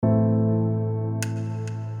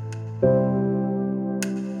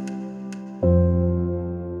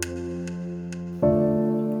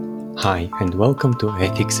Hi, and welcome to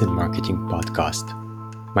Ethics in Marketing podcast.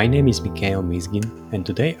 My name is Mikhail Mizgin, and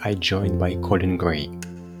today I joined by Colin Gray.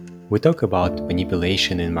 We talk about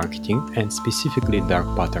manipulation in marketing and specifically dark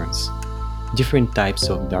patterns, different types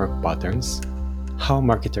of dark patterns, how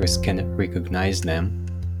marketers can recognize them,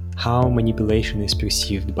 how manipulation is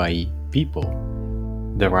perceived by people,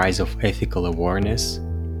 the rise of ethical awareness,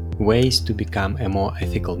 ways to become a more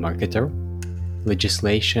ethical marketer,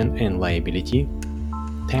 legislation and liability,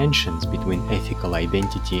 tensions between ethical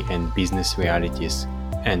identity and business realities,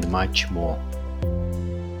 and much more.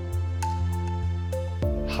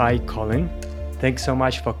 Hi, Colin. Thanks so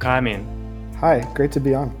much for coming. Hi, great to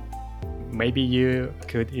be on. Maybe you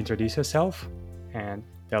could introduce yourself and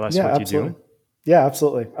tell us Yeah, what you absolutely. do. Yeah,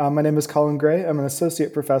 absolutely. My name is Colin Gray. I'm an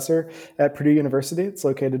associate professor at Purdue University. It's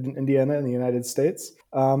located in Indiana in the United States.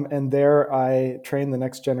 And there I train the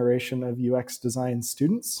next generation of UX design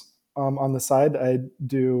students. On the side, I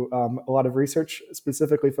do a lot of research,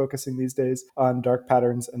 specifically focusing these days on dark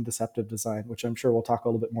patterns and deceptive design, which I'm sure we'll talk a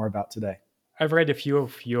little bit more about today. I've read a few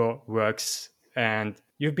of your works, and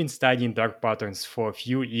you've been studying dark patterns for a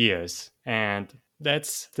few years. And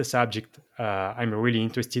that's the subject I'm really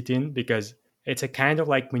interested in because it's a kind of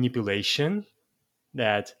like manipulation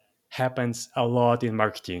that happens a lot in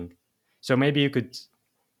marketing. So maybe you could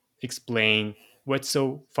explain what's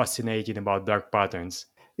so fascinating about dark patterns.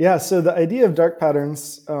 Yeah, so the idea of dark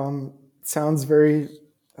patterns sounds very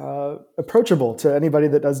approachable to anybody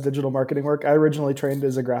that does digital marketing work. I originally trained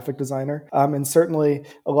as a graphic designer, and certainly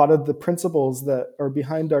a lot of the principles that are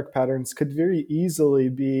behind dark patterns could very easily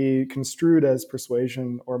be construed as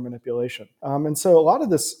persuasion or manipulation. And so a lot of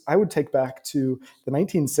this I would take back to the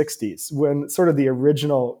 1960s when sort of the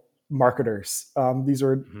original marketers, these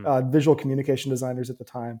were visual communication designers at the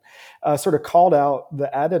time, sort of called out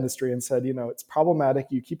the ad industry and said, it's problematic.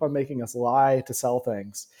 You keep on making us lie to sell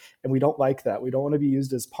things. And we don't like that. We don't want to be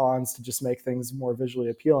used as pawns to just make things more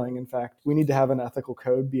visually appealing. In fact, we need to have an ethical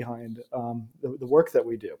code behind the work that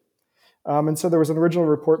we do. And so there was an original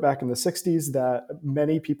report back in the 60s that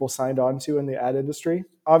many people signed on to in the ad industry.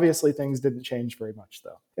 Obviously, things didn't change very much,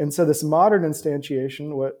 though. And so this modern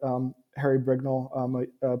instantiation, what Harry Brignall,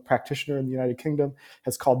 a practitioner in the United Kingdom,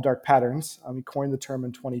 has called dark patterns, he coined the term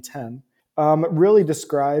in 2010, really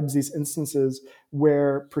describes these instances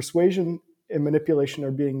where persuasion and manipulation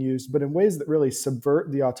are being used, but in ways that really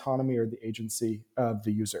subvert the autonomy or the agency of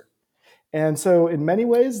the user. And so in many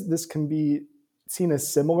ways, this can be seen as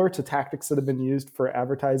similar to tactics that have been used for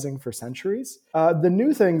advertising for centuries. The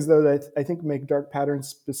new things, though, that I think make dark patterns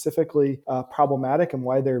specifically problematic and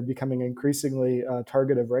why they're becoming increasingly a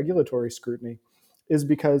target of regulatory scrutiny is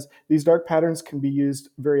because these dark patterns can be used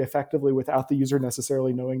very effectively without the user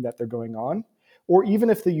necessarily knowing that they're going on. Or even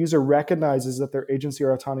if the user recognizes that their agency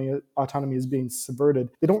or autonomy is being subverted,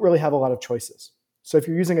 they don't really have a lot of choices. So if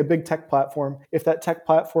you're using a big tech platform, if that tech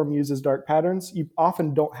platform uses dark patterns, you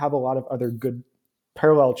often don't have a lot of other good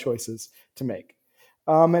parallel choices to make.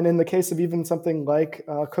 And in the case of even something like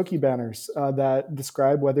cookie banners that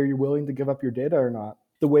describe whether you're willing to give up your data or not,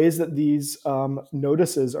 the ways that these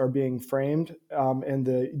notices are being framed and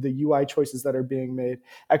the UI choices that are being made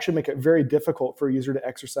actually make it very difficult for a user to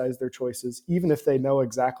exercise their choices, even if they know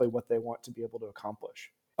exactly what they want to be able to accomplish.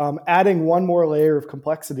 Adding one more layer of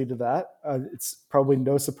complexity to that, it's probably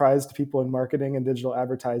no surprise to people in marketing and digital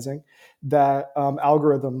advertising that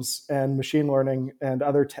algorithms and machine learning and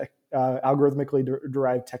other algorithmically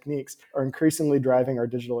derived techniques are increasingly driving our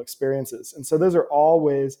digital experiences. And so those are all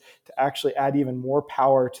ways to actually add even more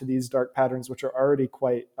power to these dark patterns, which are already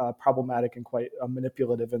quite problematic and quite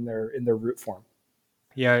manipulative in their root form.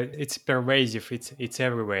 Yeah, it's pervasive. It's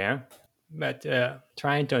everywhere. But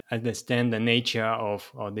trying to understand the nature of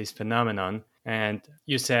this phenomenon, and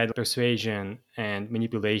you said persuasion and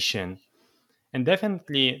manipulation, and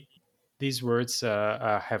definitely these words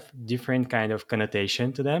have different kind of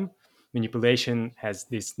connotation to them. Manipulation has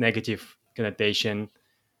this negative connotation.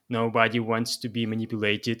 Nobody wants to be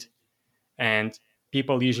manipulated, and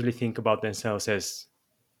people usually think about themselves as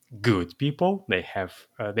good people.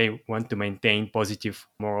 They want to maintain positive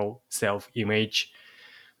moral self-image.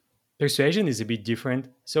 Persuasion is a bit different.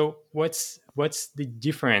 So what's the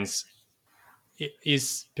difference?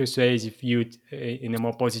 Is persuasive viewed in a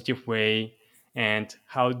more positive way, and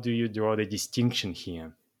how do you draw the distinction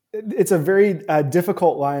here? It's a very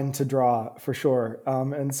difficult line to draw for sure.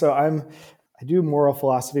 And so I do moral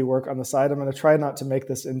philosophy work on the side. I'm going to try not to make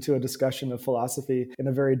this into a discussion of philosophy in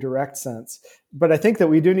a very direct sense. But I think that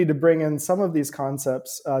we do need to bring in some of these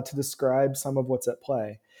concepts to describe some of what's at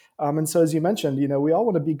play. And so, as you mentioned, we all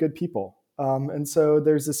want to be good people. And so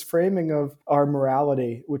there's this framing of our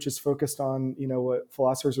morality, which is focused on, what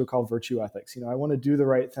philosophers would call virtue ethics. I want to do the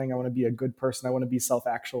right thing. I want to be a good person. I want to be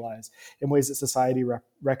self-actualized in ways that society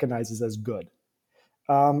recognizes as good.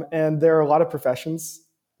 And there are a lot of professions,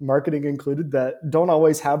 marketing included, that don't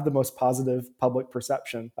always have the most positive public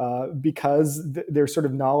perception because there's sort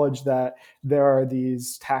of knowledge that there are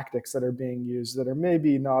these tactics that are being used that are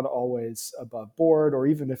maybe not always above board, or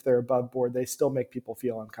even if they're above board, they still make people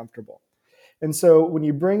feel uncomfortable. And so when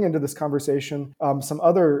you bring into this conversation some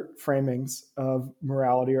other framings of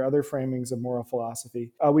morality or other framings of moral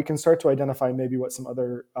philosophy, we can start to identify maybe what some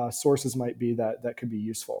other sources might be that could be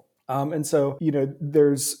useful. And so,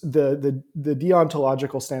 there's the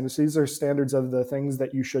deontological standards. These are standards of the things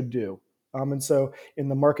that you should do. And so in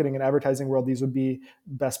the marketing and advertising world, these would be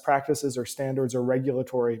best practices or standards or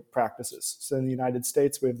regulatory practices. So in the United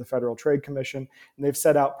States, we have the Federal Trade Commission, and they've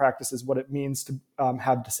set out practices, what it means to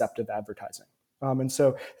have deceptive advertising. And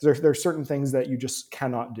so there are certain things that you just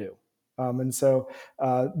cannot do. And so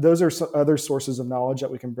those are some other sources of knowledge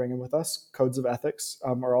that we can bring in with us. Codes of ethics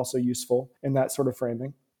are also useful in that sort of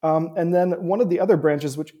framing. And then one of the other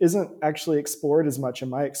branches, which isn't actually explored as much in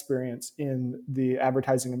my experience in the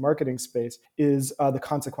advertising and marketing space, is the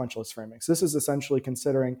consequentialist framing. So this is essentially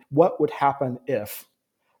considering what would happen if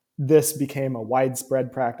this became a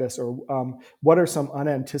widespread practice, or what are some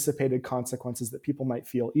unanticipated consequences that people might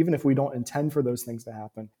feel, even if we don't intend for those things to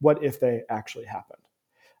happen. What if they actually happened?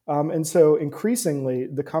 And so increasingly,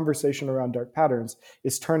 the conversation around dark patterns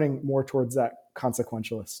is turning more towards that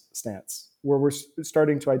consequentialist stance, where we're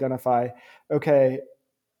starting to identify, okay,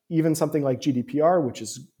 even something like GDPR, which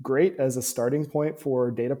is great as a starting point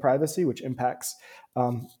for data privacy, which impacts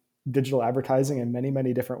digital advertising in many,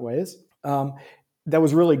 many different ways. That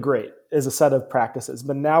was really great as a set of practices.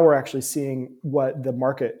 But now we're actually seeing what the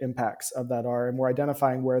market impacts of that are, and we're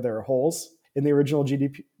identifying where there are holes in the original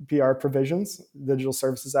GDPR provisions. The Digital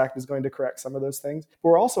Services Act is going to correct some of those things. But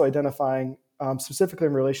we're also identifying, specifically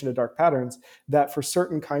in relation to dark patterns, that for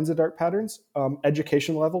certain kinds of dark patterns,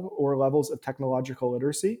 education level or levels of technological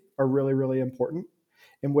literacy are really, really important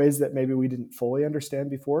in ways that maybe we didn't fully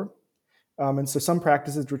understand before. And so some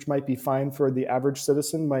practices which might be fine for the average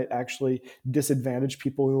citizen might actually disadvantage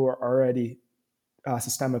people who are already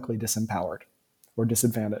systemically disempowered or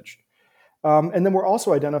disadvantaged. And then we're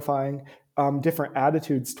also identifying different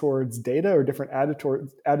attitudes towards data, or different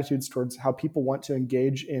attitudes towards how people want to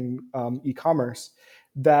engage in e-commerce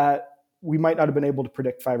that we might not have been able to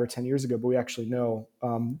predict 5 or 10 years ago, but we actually know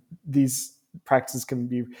these practices can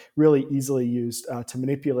be really easily used to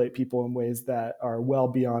manipulate people in ways that are well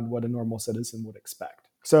beyond what a normal citizen would expect.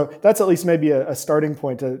 So that's at least maybe a starting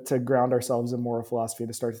point to ground ourselves in moral philosophy,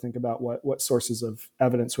 to start to think about what sources of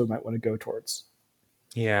evidence we might want to go towards.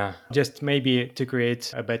 Yeah, just maybe to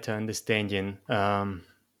create a better understanding.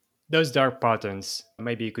 Those dark patterns,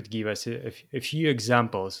 maybe you could give us a few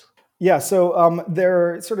examples. Yeah, so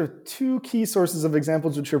there are sort of two key sources of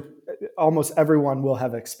examples which are almost everyone will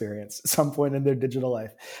have experienced at some point in their digital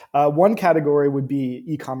life. One category would be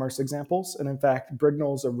e-commerce examples. And in fact,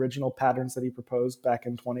 Brignall's original patterns that he proposed back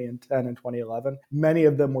in 2010 and 2011, many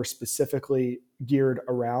of them were specifically geared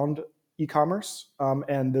around e-commerce,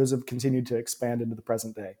 and those have continued to expand into the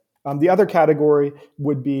present day. The other category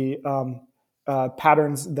would be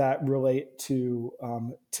patterns that relate to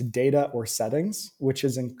data or settings, which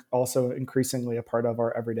is also increasingly a part of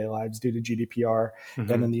our everyday lives due to GDPR,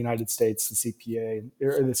 and in the United States, the CPA,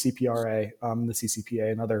 or the CPRA, the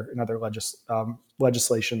CCPA, and other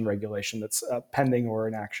legislation regulation that's pending or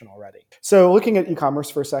in action already. So, looking at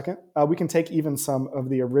e-commerce for a second, we can take even some of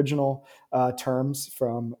the original terms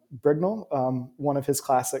from Brignall. One of his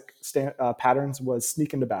classic patterns was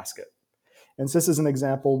sneak into basket. And so this is an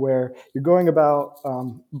example where you're going about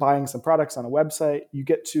buying some products on a website. You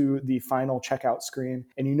get to the final checkout screen,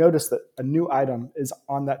 and you notice that a new item is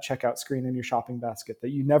on that checkout screen in your shopping basket that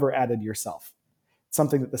you never added yourself. It's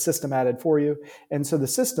something that the system added for you. And so the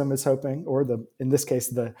system is hoping, or in this case,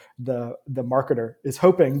 the marketer is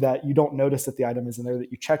hoping that you don't notice that the item is in there,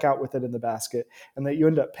 that you check out with it in the basket, and that you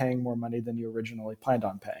end up paying more money than you originally planned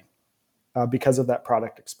on paying. Because of that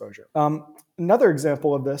product exposure. Another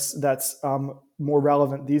example of this that's more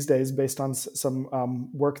relevant these days, based on some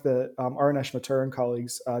work that Arnesh Mathur and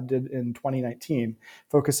colleagues did in 2019,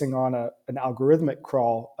 focusing on an algorithmic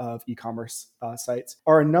crawl of e-commerce sites,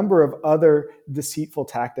 are a number of other deceitful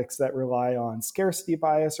tactics that rely on scarcity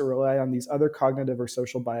bias or rely on these other cognitive or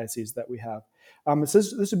social biases that we have. So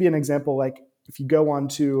this would be an example, like if you go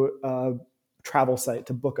onto travel site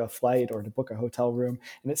to book a flight or to book a hotel room,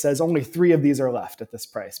 and it says only 3 of these are left at this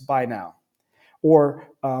price, buy now. Or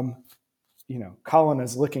Colin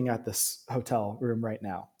is looking at this hotel room right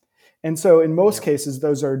now. And so in most Yep. cases,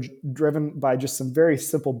 those are driven by just some very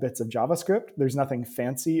simple bits of JavaScript. There's nothing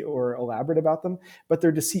fancy or elaborate about them, but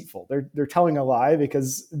they're deceitful. They're telling a lie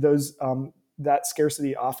because that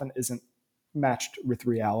scarcity often isn't matched with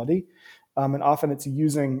reality. And often it's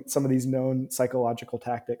using some of these known psychological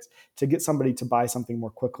tactics to get somebody to buy something more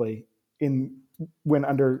quickly in when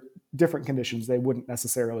under different conditions they wouldn't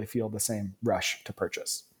necessarily feel the same rush to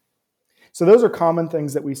purchase. So those are common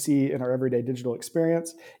things that we see in our everyday digital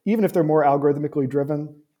experience. Even if they're more algorithmically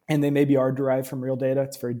driven and they maybe are derived from real data,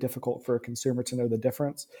 it's very difficult for a consumer to know the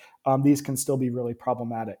difference. These can still be really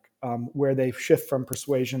problematic, where they shift from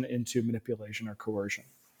persuasion into manipulation or coercion.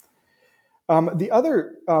 The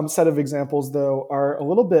other set of examples, though, are a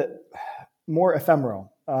little bit more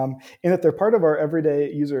ephemeral in that they're part of our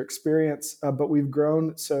everyday user experience, but we've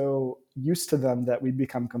grown so used to them that we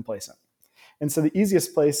become complacent. And so the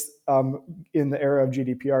easiest place in the era of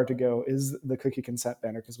GDPR to go is the cookie consent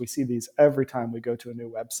banner, because we see these every time we go to a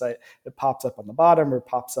new website. It pops up on the bottom or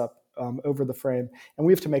pops up over the frame, and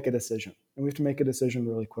we have to make a decision. And we have to make a decision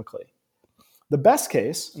really quickly. The best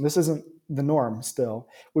case, and this isn't the norm still,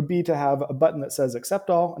 would be to have a button that says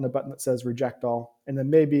accept all and a button that says reject all, and then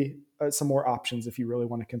maybe some more options if you really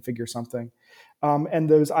want to configure something. And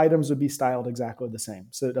those items would be styled exactly the same,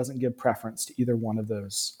 so it doesn't give preference to either one of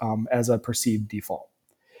those as a perceived default.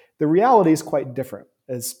 The reality is quite different,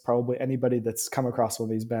 as probably anybody that's come across one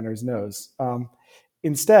of these banners knows.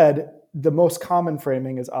 Instead, the most common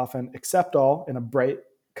framing is often accept all in a bright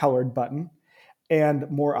colored button and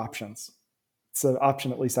more options. It's the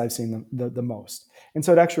option, at least I've seen the most. And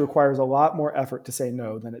so it actually requires a lot more effort to say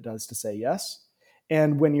no than it does to say yes.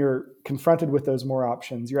 And when you're confronted with those more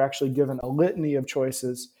options, you're actually given a litany of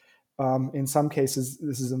choices. In some cases,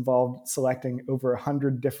 this has involved selecting over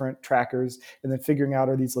 100 different trackers and then figuring out,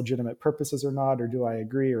 are these legitimate purposes or not, or do I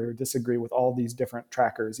agree or disagree with all these different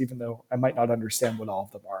trackers, even though I might not understand what all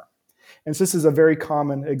of them are. And so this is a very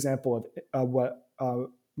common example of what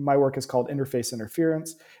my work is called interface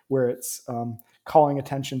interference, where it's calling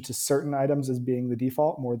attention to certain items as being the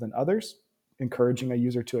default more than others, encouraging a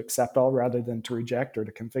user to accept all rather than to reject or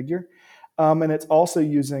to configure. And it's also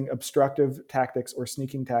using obstructive tactics or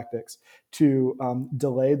sneaking tactics to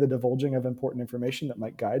delay the divulging of important information that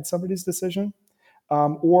might guide somebody's decision.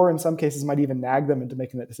 Or in some cases might even nag them into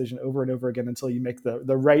making that decision over and over again until you make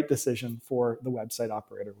the right decision for the website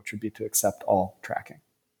operator, which would be to accept all tracking.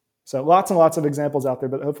 So lots and lots of examples out there,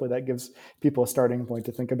 but hopefully that gives people a starting point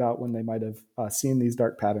to think about when they might have seen these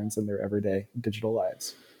dark patterns in their everyday digital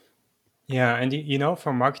lives. Yeah, and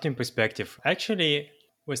from marketing perspective, I actually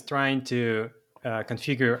was trying to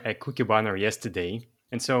configure a cookie banner yesterday,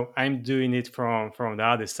 and so I'm doing it from the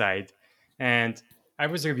other side, and I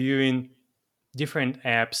was reviewing different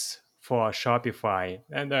apps for Shopify,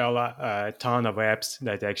 and there are a ton of apps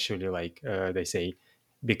that actually, like they say,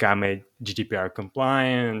 become a GDPR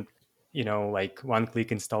compliant, like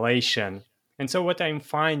one-click installation. And so what I'm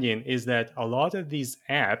finding is that a lot of these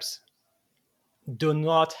apps do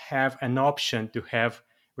not have an option to have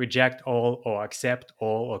reject all or accept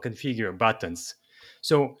all or configure buttons.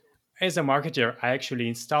 So as a marketer, I actually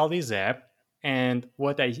install this app, and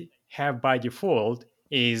what I have by default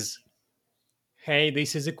is, hey,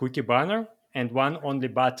 this is a cookie banner, and one only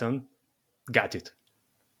button, got it,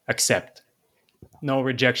 accept, no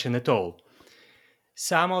rejection at all.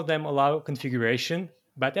 Some of them allow configuration,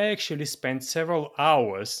 but I actually spent several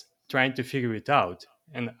hours trying to figure it out.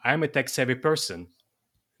 And I'm a tech savvy person.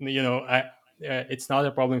 It's not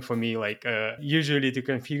a problem for me, like usually to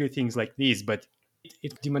configure things like this, but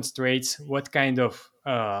it demonstrates what kind of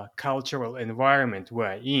cultural environment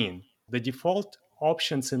we're in. The default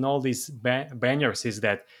options in all these banners is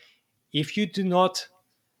that if you do not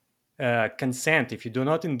consent, if you do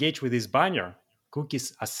not engage with this banner,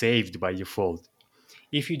 cookies are saved by default.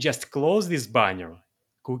 If you just close this banner,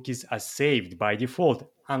 cookies are saved by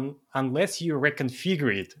default unless you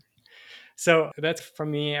reconfigure it. So that's for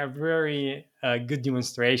me a very good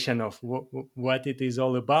demonstration of what it is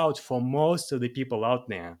all about for most of the people out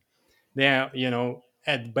there. They're,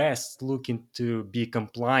 at best looking to be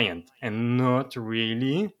compliant and not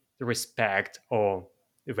really respect or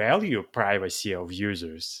value privacy of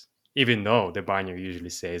users, even though the banner usually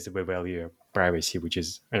says we value privacy, which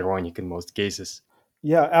is ironic in most cases.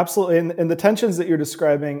 Yeah, absolutely. And the tensions that you're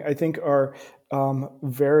describing, I think, are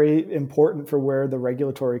very important for where the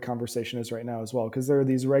regulatory conversation is right now as well, because there are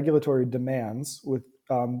these regulatory demands with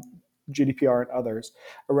GDPR and others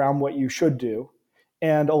around what you should do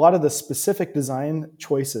And a lot of the specific design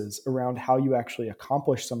choices around how you actually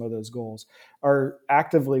accomplish some of those goals are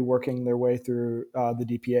actively working their way through the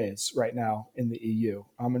DPAs right now in the EU.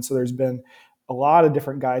 And so there's been a lot of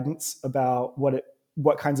different guidance about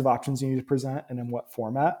what kinds of options you need to present and in what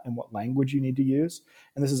format and what language you need to use.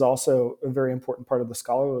 And this is also a very important part of the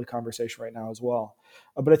scholarly conversation right now as well.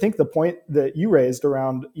 But I think the point that you raised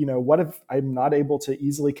around, what if I'm not able to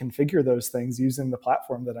easily configure those things using the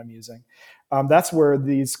platform that I'm using? That's where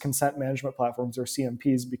these consent management platforms, or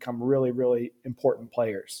CMPs, become really, really important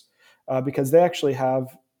players, because they actually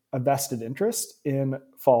have a vested interest in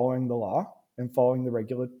following the law and following the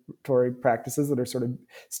regulatory practices that are sort of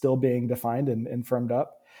still being defined and firmed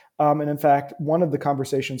up. And in fact, one of the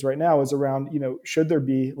conversations right now is around, should there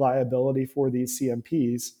be liability for these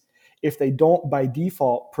CMPs if they don't by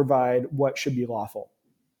default provide what should be lawful?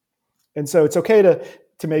 And so it's okay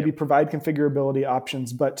to maybe Yep. provide configurability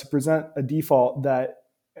options, but to present a default that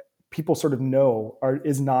people sort of know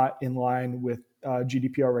is not in line with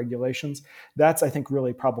GDPR regulations, that's, I think,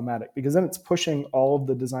 really problematic, because then it's pushing all of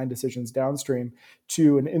the design decisions downstream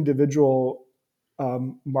to an individual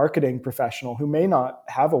marketing professional who may not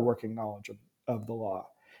have a working knowledge of the law.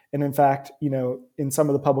 And in fact, in some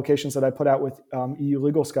of the publications that I put out with EU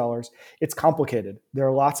legal scholars, it's complicated. There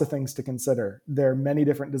are lots of things to consider. There are many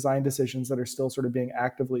different design decisions that are still sort of being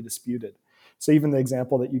actively disputed. So even the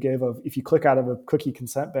example that you gave of, if you click out of a cookie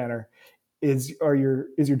consent banner, is your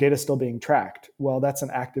data still being tracked? Well, that's an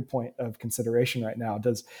active point of consideration right now.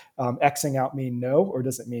 Does Xing out mean no, or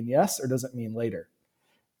does it mean yes, or does it mean later?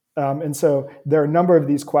 And so there are a number of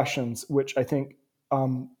these questions which I think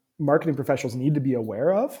marketing professionals need to be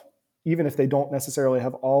aware of, even if they don't necessarily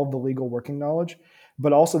have all the legal working knowledge.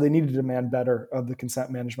 But also they need to demand better of the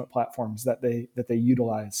consent management platforms that they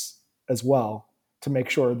utilize as well, to make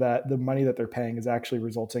sure that the money that they're paying is actually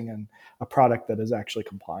resulting in a product that is actually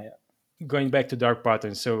compliant. Going back to dark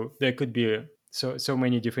patterns, so there could be so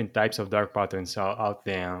many different types of dark patterns out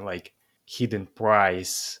there, like hidden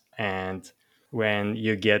price, and when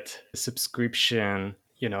you get a subscription,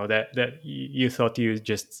 that you thought you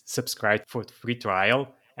just subscribed for free trial,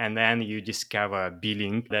 and then you discover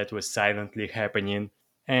billing that was silently happening.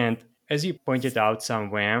 And as you pointed out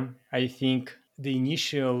somewhere, I think the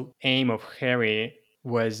initial aim of Harry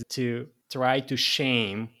was to try to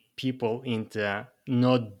shame people into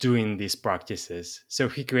not doing these practices. So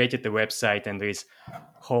he created a website, and there is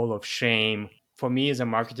hall of shame. For me as a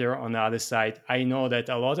marketer on the other side, I know that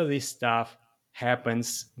a lot of this stuff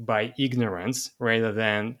happens by ignorance rather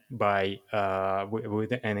than by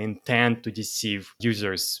with an intent to deceive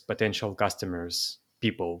users, potential customers,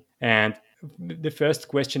 people. And the first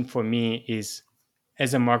question for me is,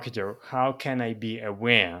 as a marketer, how can I be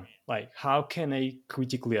aware? Like, how can I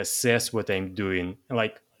critically assess what I'm doing?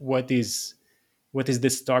 Like, what is the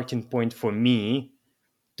starting point for me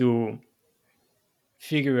to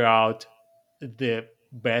figure out the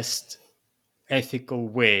best ethical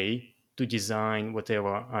way to design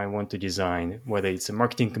whatever I want to design, whether it's a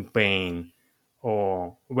marketing campaign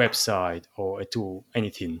or website or a tool,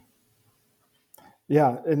 anything.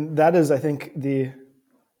 Yeah, and that is, I think, the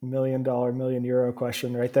 $1 million, €1 million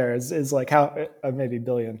question right there, is like, how, maybe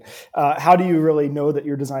billion, how do you really know that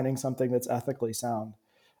you're designing something that's ethically sound?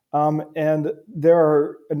 And there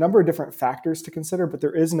are a number of different factors to consider, but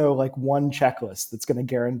there is no like one checklist that's going to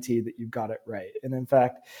guarantee that you've got it right. And in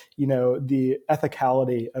fact, the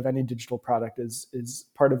ethicality of any digital product is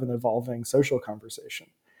part of an evolving social conversation.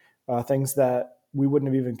 Things that we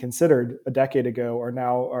wouldn't have even considered a decade ago are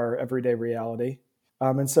now our everyday reality.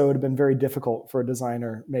 And so it would have been very difficult for a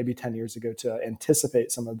designer maybe 10 years ago to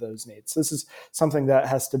anticipate some of those needs. This is something that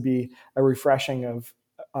has to be a refreshing of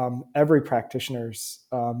every practitioner's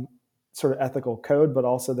sort of ethical code, but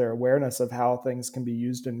also their awareness of how things can be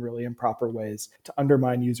used in really improper ways to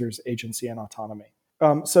undermine users' agency and autonomy.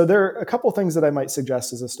 So there are a couple things that I might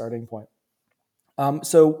suggest as a starting point.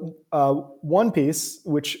 One piece,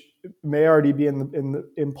 which may already be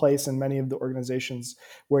in place in many of the organizations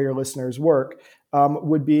where your listeners work,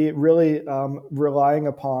 would be really relying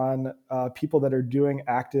upon people that are doing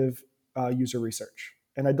active user research.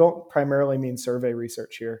 And I don't primarily mean survey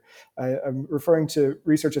research here. I'm referring to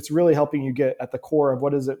research that's really helping you get at the core of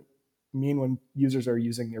what does it mean when users are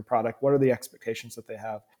using your product? What are the expectations that they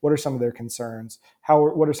have? What are some of their concerns?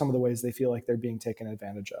 What are some of the ways they feel like they're being taken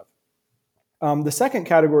advantage of? The second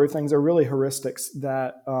category of things are really heuristics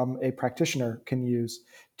that a practitioner can use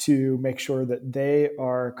to make sure that they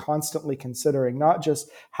are constantly considering not just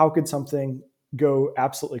how could something go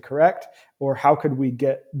absolutely correct, or how could we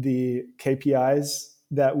get the KPIs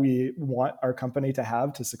that we want our company to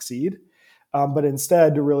have to succeed, but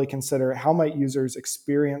instead to really consider how might users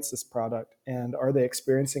experience this product, and are they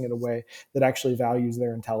experiencing it in a way that actually values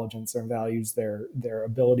their intelligence and values their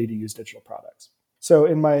ability to use digital products. So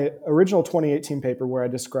in my original 2018 paper, where I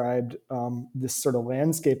described this sort of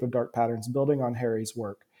landscape of dark patterns building on Harry's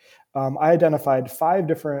work, I identified 5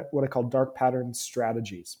 different what I call dark pattern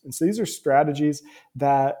strategies. And so these are strategies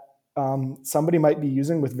that somebody might be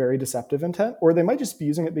using with very deceptive intent, or they might just be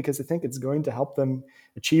using it because they think it's going to help them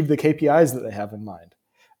achieve the KPIs that they have in mind.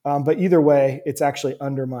 But either way, it's actually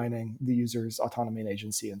undermining the user's autonomy and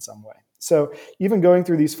agency in some way. So even going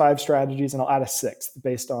through these 5 strategies, and I'll add a 6th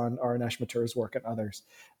based on Aranesh Mathur's work and others,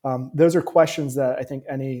 those are questions that I think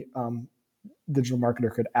any digital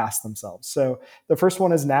marketer could ask themselves. So the first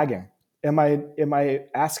one is nagging. Am I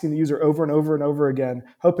asking the user over and over and over again,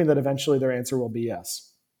 hoping that eventually their answer will be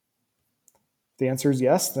yes? If the answer is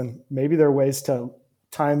yes, then maybe there are ways to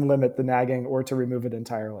time limit the nagging or to remove it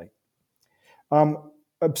entirely.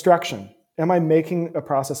 Obstruction. Am I making a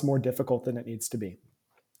process more difficult than it needs to be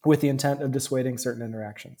with the intent of dissuading certain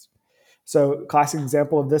interactions? So a classic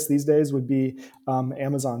example of this these days would be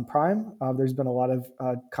Amazon Prime. There's been a lot of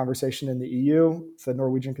conversation in the EU, the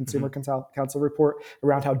Norwegian Consumer Council report,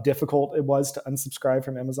 around how difficult it was to unsubscribe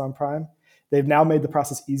from Amazon Prime. They've now made the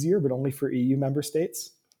process easier, but only for EU member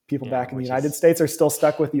states. People back in the United States are still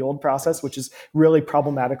stuck with the old process, which is really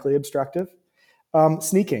problematically obstructive.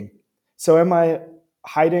 Sneaking. So am I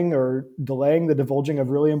hiding or delaying the divulging of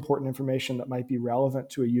really important information that might be relevant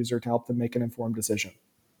to a user to help them make an informed decision?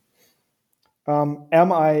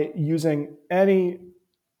 Am I using any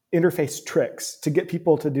interface tricks to get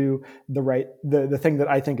people to do the thing that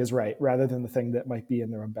I think is right, rather than the thing that might be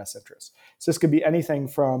in their own best interest? So this could be anything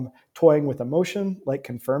from toying with emotion, like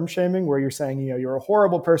confirm shaming, where you're saying, you're a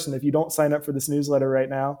horrible person if you don't sign up for this newsletter right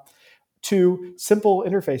now, to simple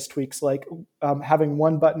interface tweaks like having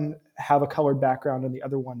one button have a colored background and the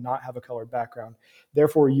other one not have a colored background,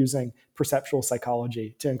 therefore using perceptual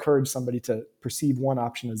psychology to encourage somebody to perceive one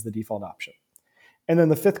option as the default option. And then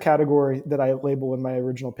the 5th category that I label in my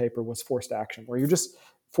original paper was forced action, where you're just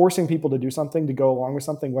forcing people to do something, to go along with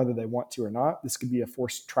something, whether they want to or not. This could be a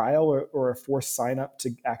forced trial or a forced sign up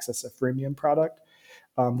to access a freemium product.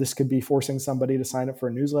 This could be forcing somebody to sign up for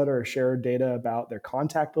a newsletter or share data about their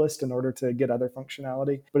contact list in order to get other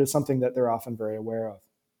functionality, but it's something that they're often very aware of.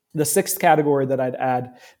 The 6th category that I'd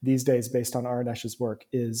add these days based on Aranesh's work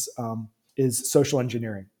is social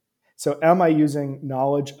engineering. So am I using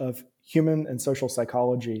knowledge of human and social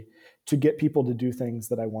psychology to get people to do things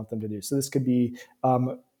that I want them to do? So this could be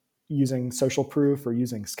using social proof or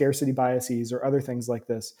using scarcity biases or other things like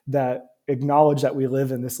this that acknowledge that we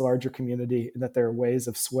live in this larger community and that there are ways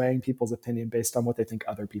of swaying people's opinion based on what they think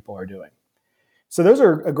other people are doing. So those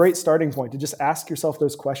are a great starting point to just ask yourself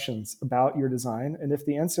those questions about your design. And if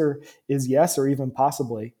the answer is yes, or even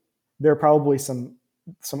possibly, there are probably some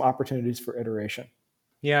opportunities for iteration.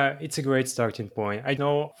 Yeah, it's a great starting point. I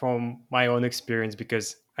know from my own experience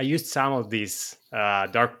because I used some of these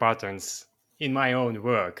dark patterns in my own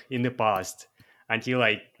work in the past until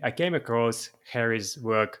I came across Harry's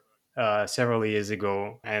work several years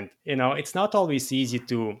ago. And, it's not always easy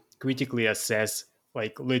to critically assess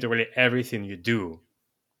literally everything you do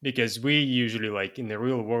because we usually, in the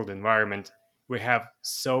real world environment, we have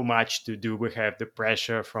so much to do. We have the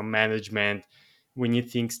pressure from management. We need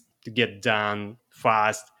things to get done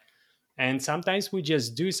fast, and sometimes we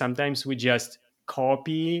just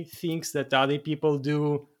copy things that other people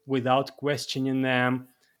do without questioning them.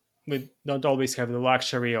 We don't always have the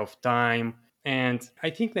luxury of time. And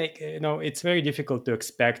I think it's very difficult to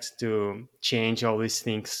expect to change all these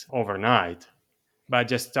things overnight. But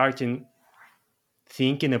just starting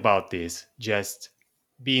thinking about this, just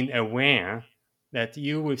being aware that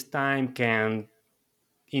you with time can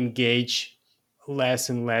engage less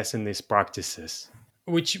and less in these practices.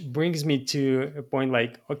 Which brings me to a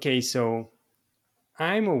point okay, so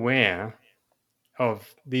I'm aware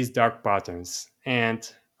of these dark patterns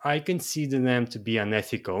and I consider them to be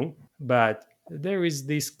unethical, but there is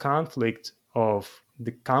this conflict of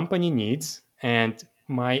the company needs and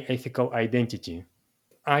my ethical identity.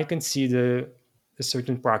 I consider a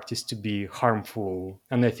certain practice to be harmful,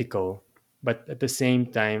 unethical, but at the same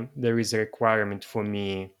time, there is a requirement for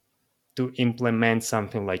me to implement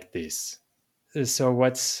something like this. So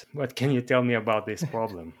what can you tell me about this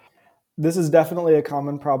problem? This is definitely a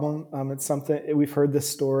common problem. It's something we've heard this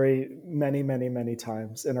story many, many, many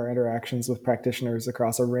times in our interactions with practitioners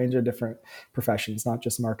across a range of different professions, not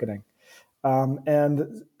just marketing.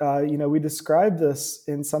 We describe this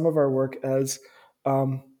in some of our work as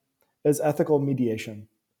ethical mediation.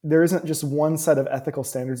 there isn't just one set of ethical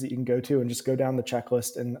standards that you can go to and just go down the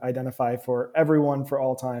checklist and identify for everyone for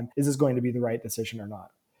all time, is this going to be the right decision or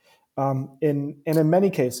not? In many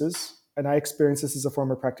cases, and I experience this as a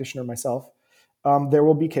former practitioner myself, there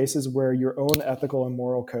will be cases where your own ethical and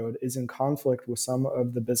moral code is in conflict with some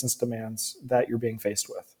of the business demands that you're being faced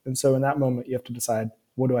with. And so in that moment, you have to decide,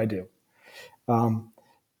 what do I do? Um,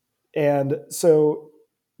 and so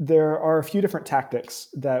there are a few different tactics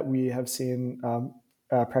that we have seen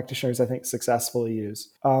practitioners, I think, successfully use.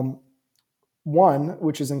 One,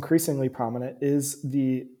 which is increasingly prominent, is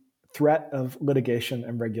the threat of litigation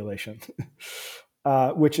and regulation,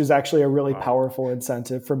 which is actually a really Wow. powerful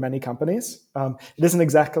incentive for many companies. It isn't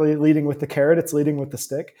exactly leading with the carrot, it's leading with the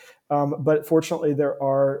stick. But fortunately, there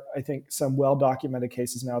are, I think, some well documented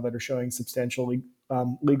cases now that are showing substantial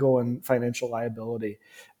legal and financial liability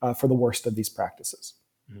for the worst of these practices.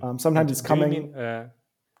 Mhm. Sometimes it's And do you mean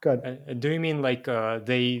coming good. like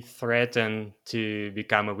they threaten to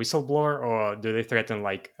become a whistleblower, or do they threaten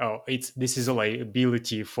like, oh, it's this is a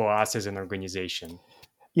liability for us as an organization?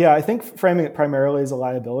 Yeah, I think framing it primarily as a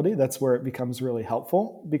liability, that's where it becomes really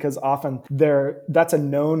helpful, because often that's a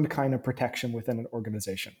known kind of protection within an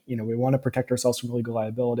organization. We want to protect ourselves from legal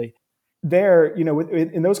liability. There,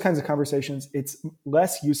 in those kinds of conversations, it's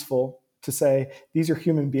less useful to say these are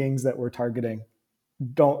human beings that we're targeting.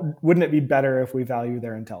 Wouldn't it be better if we value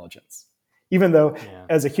their intelligence? Even though Yeah.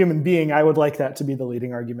 as a human being, I would like that to be the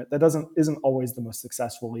leading argument. That doesn't isn't always the most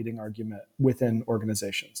successful leading argument within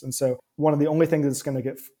organizations. And so one of the only things that's going to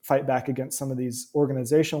get fight back against some of these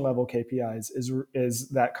organizational level KPIs is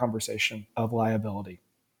that conversation of liability.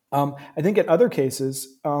 I think in other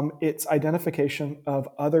cases, it's identification of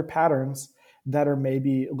other patterns that are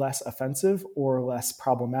maybe less offensive or less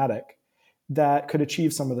problematic that could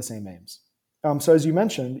achieve some of the same aims. So as you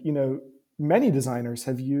mentioned, many designers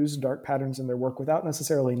have used dark patterns in their work without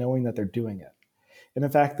necessarily knowing that they're doing it. And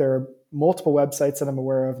in fact, there are multiple websites that I'm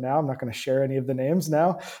aware of now. I'm not going to share any of the names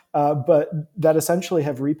now, but that essentially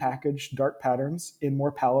have repackaged dark patterns in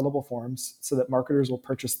more palatable forms so that marketers will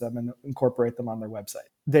purchase them and incorporate them on their website.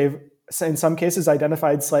 They've, in some cases,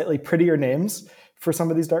 identified slightly prettier names for some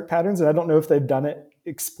of these dark patterns. And I don't know if they've done it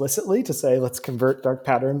explicitly to say, let's convert dark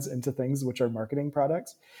patterns into things which are marketing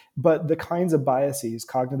products. But the kinds of biases,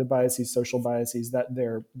 cognitive biases, social biases that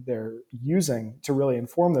they're using to really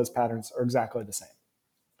inform those patterns are exactly the same.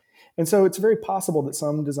 And so it's very possible that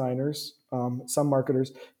some designers, some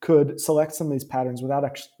marketers could select some of these patterns without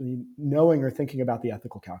actually knowing or thinking about the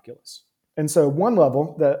ethical calculus. And so one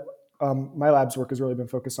level that my lab's work has really been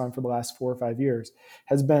focused on for the last 4 or 5 years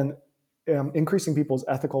has been increasing people's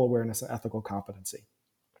ethical awareness and ethical competency.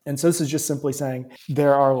 And so this is just simply saying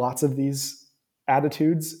there are lots of these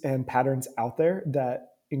attitudes and patterns out there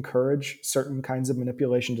that encourage certain kinds of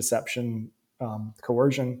manipulation, deception,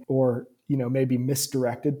 coercion, or maybe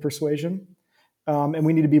misdirected persuasion, and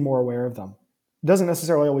we need to be more aware of them. It doesn't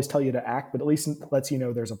necessarily always tell you to act, but at least lets you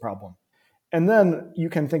know there's a problem. And then you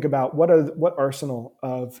can think about what arsenal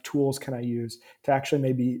of tools can I use to actually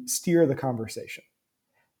maybe steer the conversation.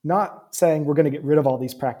 Not saying we're going to get rid of all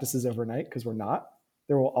these practices overnight, because we're not.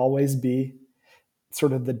 There will always be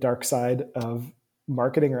sort of the dark side of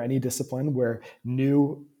marketing or any discipline where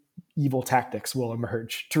new evil tactics will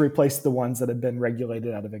emerge to replace the ones that have been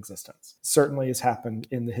regulated out of existence. Certainly has happened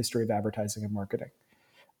in the history of advertising and marketing.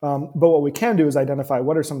 But what we can do is identify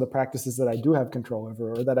what are some of the practices that I do have control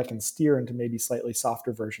over, or that I can steer into maybe slightly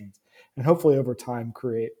softer versions, and hopefully over time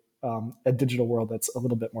create a digital world that's a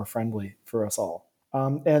little bit more friendly for us all.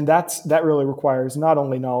 And that really requires not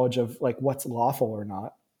only knowledge of like what's lawful or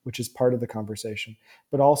not, which is part of the conversation,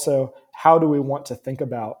 but also how do we want to think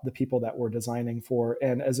about the people that we're designing for,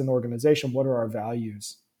 and as an organization, what are our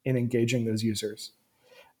values in engaging those users?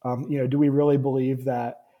 Do we really believe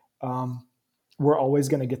that we're always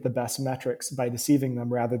going to get the best metrics by deceiving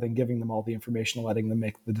them rather than giving them all the information and letting them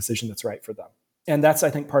make the decision that's right for them? And that's, I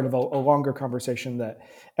think, part of a longer conversation that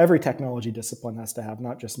every technology discipline has to have,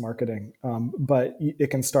 not just marketing, but it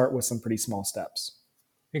can start with some pretty small steps.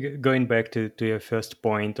 Going back to your first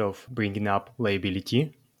point of bringing up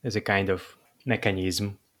liability as a kind of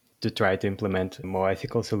mechanism to try to implement more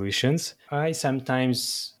ethical solutions, I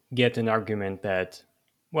sometimes get an argument that,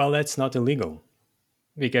 well, that's not illegal,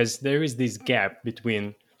 because there is this gap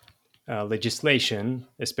between legislation,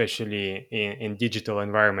 especially in digital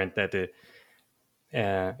environment, that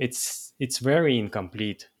it's very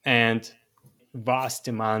incomplete, and vast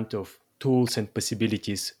amount of tools and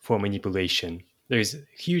possibilities for manipulation. There's a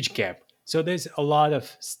huge gap. So there's a lot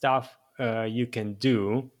of stuff you can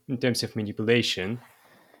do in terms of manipulation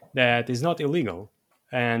that is not illegal.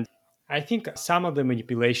 And I think some of the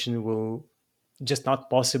manipulation will just not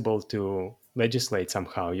possible to legislate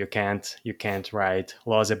somehow. You can't write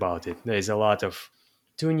laws about it. There's a lot of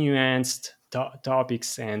too nuanced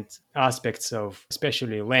topics and aspects of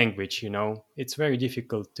especially language. It's very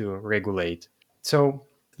difficult to regulate. So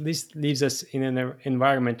this leaves us in an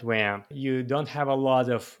environment where you don't have a lot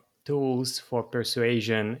of tools for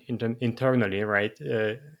persuasion internally, right?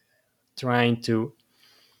 Trying to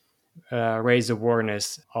raise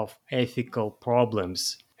awareness of ethical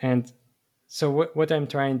problems. And so what I'm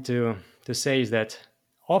trying to say is that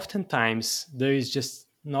oftentimes there is just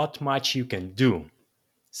not much you can do.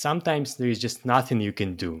 Sometimes there is just nothing you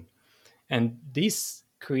can do, and this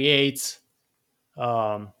creates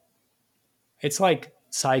it's like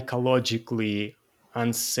psychologically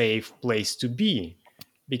unsafe place to be,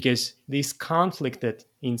 because this conflict that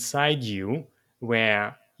inside you,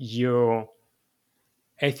 where your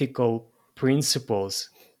ethical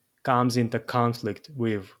principles comes into conflict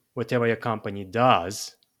with whatever your company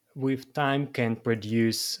does, with time can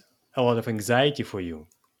produce a lot of anxiety for you.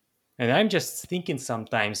 And I'm just thinking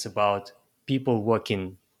sometimes about people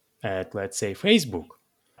working at, let's say, Facebook.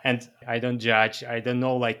 And I don't judge, I don't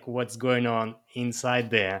know like what's going on inside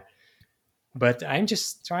there, but I'm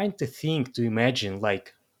just trying to think, to imagine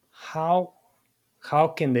like how how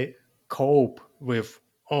can they cope with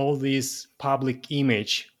all this public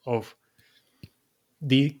image of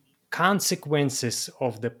the consequences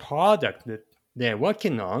of the product that they're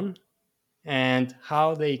working on, and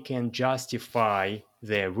how they can justify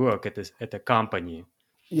their work at a company.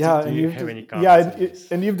 Do, Yeah, do and you have any yeah, comments on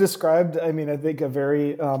this? and you've described, I mean, I think a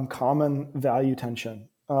very common value tension.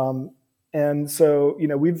 And so,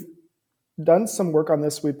 we've done some work on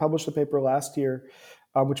this. We published a paper last year,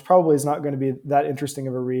 which probably is not going to be that interesting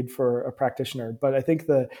of a read for a practitioner, but I think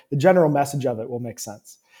the general message of it will make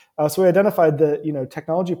sense. So we identified that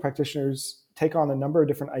technology practitioners take on a number of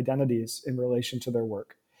different identities in relation to their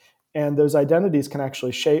work, and those identities can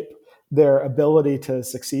actually shape their ability to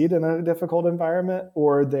succeed in a difficult environment,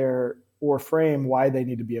 or frame why they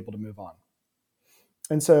need to be able to move on.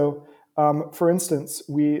 And so, for instance,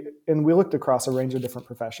 we looked across a range of different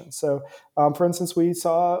professions. So, for instance, we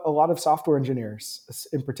saw a lot of software engineers,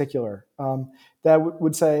 in particular, that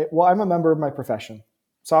would say, "Well, I'm a member of my profession.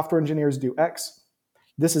 Software engineers do X.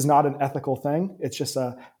 This is not an ethical thing. It's just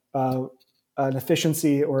a an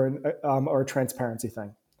efficiency or a transparency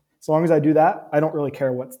thing. As long as I do that, I don't really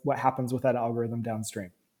care what happens with that algorithm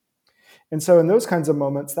downstream." And so in those kinds of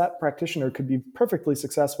moments, that practitioner could be perfectly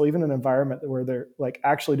successful, even in an environment where they're like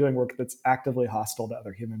actually doing work that's actively hostile to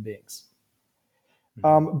other human beings.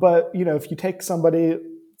 Mhm. But if you take somebody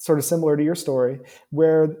sort of similar to your story,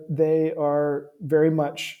 where they are very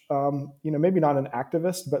much, maybe not an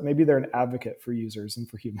activist, but maybe they're an advocate for users and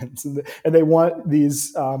for humans, and they want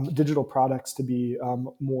these digital products to be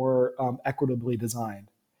more equitably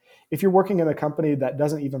designed. If you're working in a company that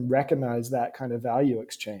doesn't even recognize that kind of value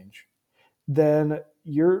exchange, then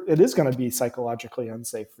it is going to be psychologically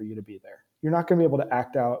unsafe for you to be there. You're not going to be able to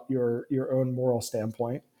act out your own moral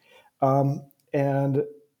standpoint. And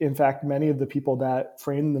in fact, many of the people that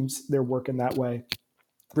framed their work in that way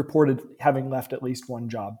reported having left at least one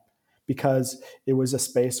job, because it was a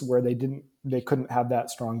space where they couldn't have that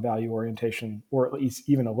strong value orientation, or at least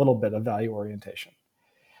even a little bit of value orientation.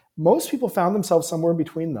 Most people found themselves somewhere in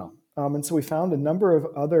between them. And so we found a number of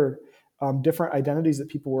other different identities that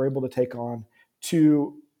people were able to take on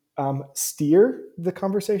to steer the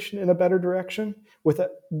conversation in a better direction,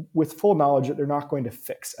 with full knowledge that they're not going to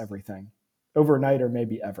fix everything overnight or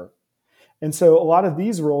maybe ever. And so a lot of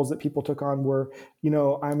these roles that people took on were,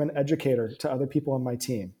 I'm an educator to other people on my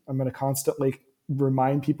team. I'm going to constantly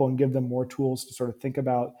remind people and give them more tools to sort of think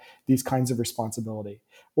about these kinds of responsibility.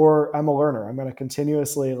 Or I'm a learner. I'm going to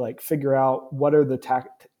continuously like figure out what are the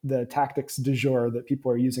tactics du jour that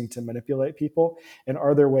people are using to manipulate people, and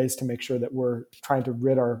are there ways to make sure that we're trying to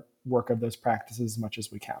rid our work of those practices as much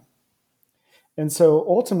as we can. And so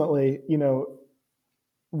ultimately,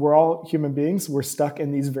 we're all human beings. We're stuck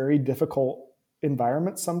in these very difficult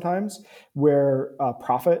environments sometimes, where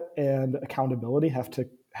profit and accountability have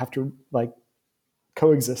to like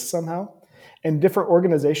coexist somehow. And different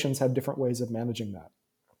organizations have different ways of managing that.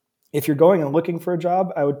 If you're going and looking for a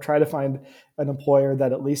job, I would try to find an employer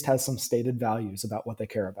that at least has some stated values about what they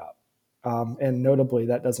care about. And notably,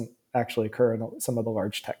 that doesn't actually occur in some of the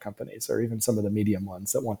large tech companies, or even some of the medium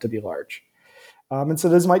ones that want to be large. And so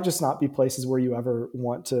those might just not be places where you ever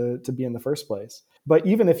want to be in the first place. But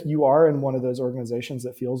even if you are in one of those organizations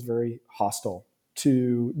that feels very hostile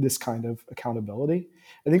to this kind of accountability,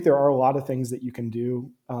 I think there are a lot of things that you can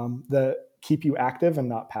do that keep you active and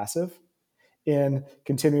not passive, in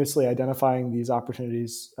continuously identifying these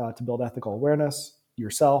opportunities to build ethical awareness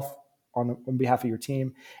yourself on behalf of your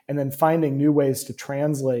team, and then finding new ways to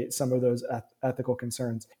translate some of those ethical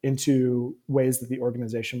concerns into ways that the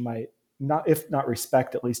organization might not, if not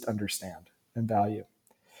respect, at least understand and value.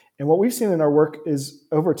 And what we've seen in our work is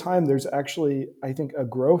over time, there's actually, I think, a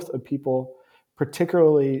growth of people,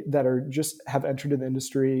 particularly that are just have entered in the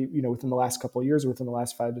industry, within the last couple of years or within the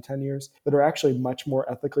last 5 to 10 years, that are actually much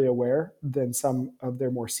more ethically aware than some of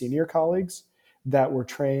their more senior colleagues that were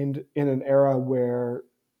trained in an era where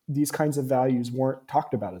these kinds of values weren't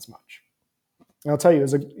talked about as much. And I'll tell you,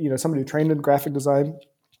 as a somebody who trained in graphic design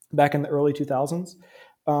back in the early 2000s,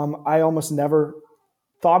 I almost never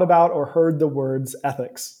thought about or heard the words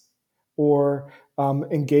ethics or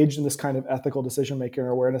engaged in this kind of ethical decision making or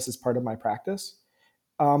awareness as part of my practice.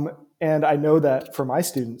 And I know that for my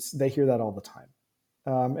students, they hear that all the time.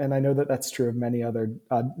 And I know that that's true of many other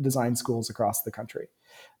design schools across the country.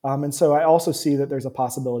 And so I also see that there's a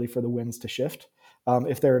possibility for the winds to shift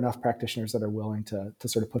if there are enough practitioners that are willing to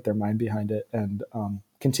sort of put their mind behind it and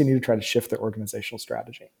continue to try to shift their organizational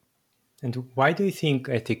strategy. And why do you think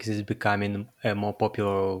ethics is becoming a more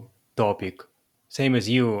popular topic? Same as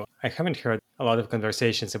you, I haven't heard a lot of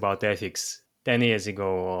conversations about ethics 10 years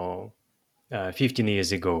ago or 15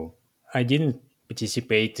 years ago. I didn't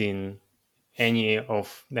participate in any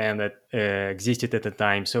of them that existed at the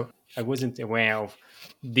time, so I wasn't aware of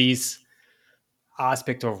this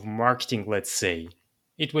aspect of marketing, let's say.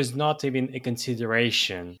 It was not even a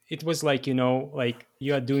consideration. It was like, like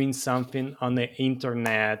you are doing something on the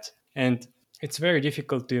internet, and it's very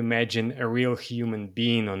difficult to imagine a real human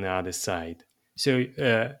being on the other side. So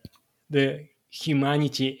the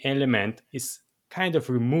humanity element is kind of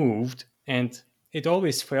removed, and it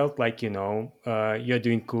always felt like, you're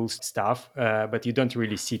doing cool stuff, but you don't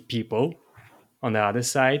really see people on the other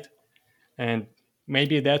side. And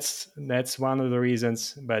maybe that's one of the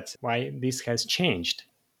reasons, but why this has changed.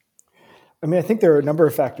 I mean, I think there are a number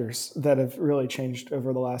of factors that have really changed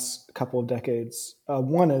over the last couple of decades.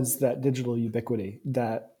 One is that digital ubiquity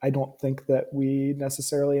that I don't think that we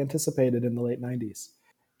necessarily anticipated in the late 90s.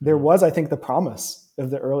 There Mhm. was, I think, the promise of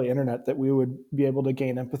the early internet that we would be able to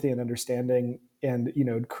gain empathy and understanding and,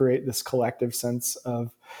 create this collective sense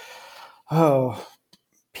of, oh,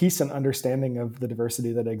 peace and understanding of the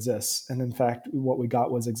diversity that exists. And in fact, what we got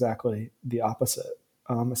was exactly the opposite,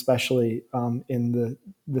 especially in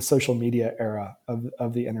the social media era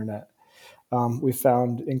of the internet. We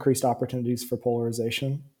found increased opportunities for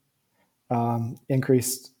polarization,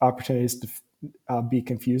 increased opportunities to be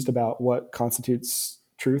confused about what constitutes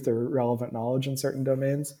truth or relevant knowledge in certain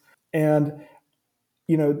domains. And,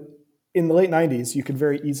 you know, in the late 90s, you could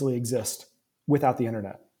very easily exist without the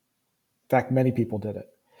internet. In fact, many people did it.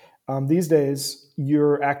 These days,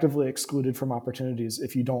 you're actively excluded from opportunities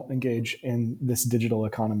if you don't engage in this digital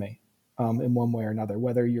economy in one way or another.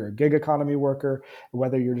 Whether you're a gig economy worker, or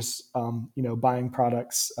whether you're just buying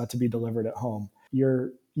products to be delivered at home,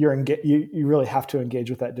 you really have to engage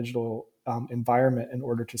with that digital environment in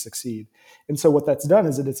order to succeed. And so what that's done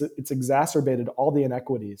is it's exacerbated all the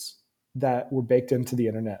inequities that were baked into the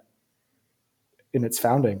internet in its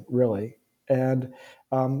founding, really. And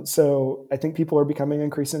so I think people are becoming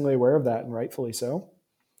increasingly aware of that, and rightfully so.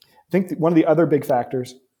 I think one of the other big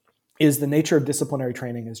factors is the nature of disciplinary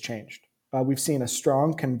training has changed. We've seen a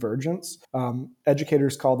strong convergence.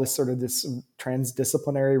 Educators call this sort of this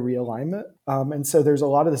transdisciplinary realignment. And so there's a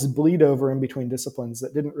lot of this bleed over in between disciplines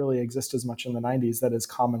that didn't really exist as much in the 90s that is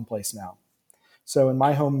commonplace now. So in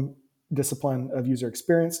my home discipline of user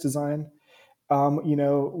experience design,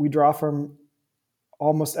 we draw from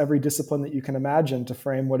almost every discipline that you can imagine to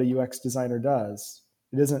frame what a UX designer does.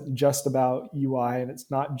 It isn't just about UI, and it's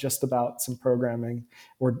not just about some programming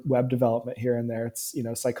or web development here and there. It's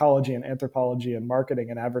psychology and anthropology and marketing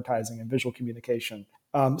and advertising and visual communication.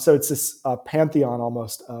 So it's this pantheon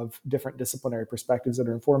almost of different disciplinary perspectives that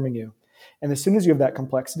are informing you. And as soon as you have that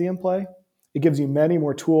complexity in play, it gives you many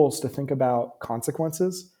more tools to think about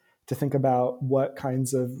consequences, to think about what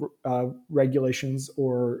kinds of regulations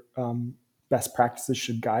or best practices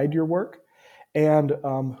should guide your work, and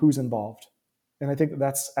who's involved. And I think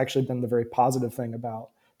that's actually been the very positive thing about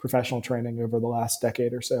professional training over the last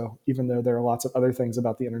decade or so, even though there are lots of other things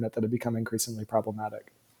about the internet that have become increasingly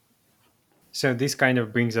problematic. So this kind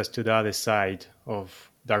of brings us to the other side of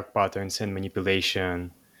dark patterns and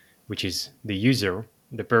manipulation, which is the user,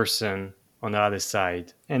 the person on the other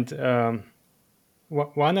side. And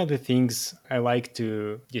one of the things I like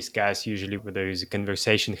to discuss usually when there is a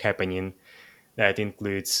conversation happening that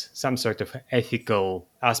includes some sort of ethical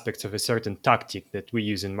aspects of a certain tactic that we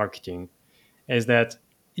use in marketing is that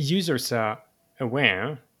users are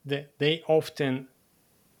aware, they often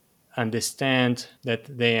understand that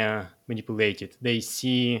they are manipulated. They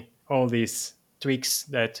see all these tricks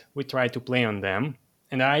that we try to play on them.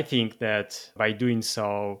 And I think that by doing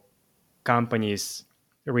so, companies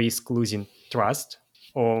risk losing trust,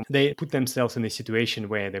 or they put themselves in a situation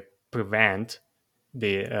where they prevent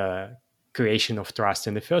the creation of trust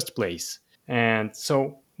in the first place. And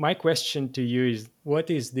so, my question to you is, what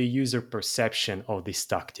is the user perception of these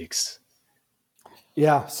tactics?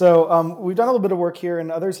 Yeah, so we've done a little bit of work here,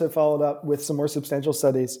 and others have followed up with some more substantial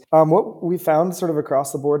studies. What we found, sort of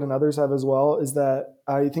across the board, and others have as well, is that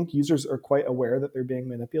I think users are quite aware that they're being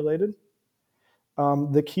manipulated.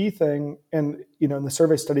 The key thing, and in the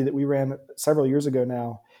survey study that we ran several years ago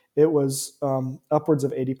now, it was upwards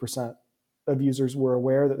of 80% of users were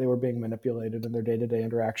aware that they were being manipulated in their day-to-day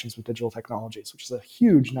interactions with digital technologies, which is a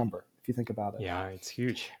huge number if you think about it. Yeah, it's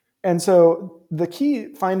huge. And so the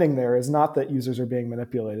key finding there is not that users are being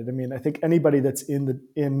manipulated. I mean, I think anybody that's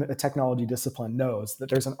in a technology discipline knows that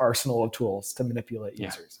there's an arsenal of tools to manipulate Yeah.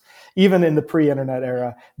 users. Even in the pre-internet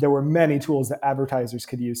era, there were many tools that advertisers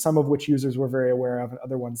could use, some of which users were very aware of, and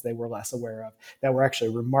other ones they were less aware of, that were actually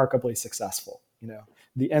remarkably successful.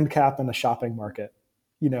 The end cap in the shopping market,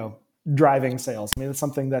 you know, driving sales. I mean, it's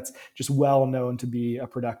something that's just well known to be a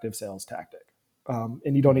productive sales tactic.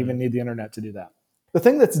 And you don't Mhm. even need the internet to do that. The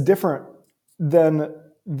thing that's different than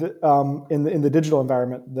in the digital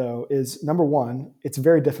environment, though, is number one, it's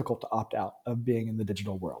very difficult to opt out of being in the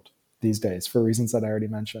digital world these days for reasons that I already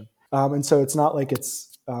mentioned. And so it's not like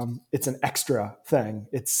it's an extra thing.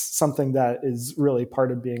 It's something that is really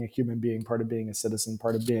part of being a human being, part of being a citizen,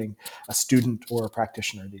 part of being a student or a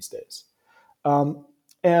practitioner these days. Um,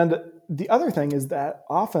 and the other thing is that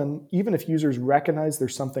often, even if users recognize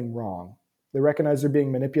there's something wrong, they recognize they're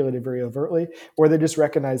being manipulated very overtly, or they just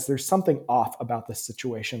recognize there's something off about this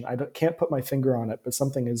situation. Can't put my finger on it, but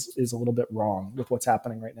something is a little bit wrong with what's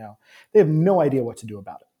happening right now. They have no idea what to do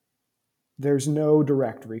about it. There's no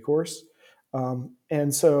direct recourse.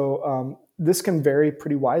 And so this can vary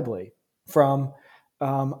pretty widely from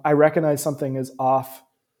I recognize something is off,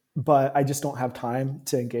 but I just don't have time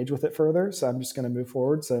to engage with it further. So I'm just going to move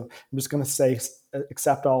forward. So I'm just going to say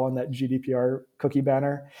accept all on that GDPR cookie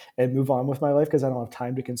banner and move on with my life because I don't have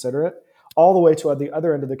time to consider it. All the way to the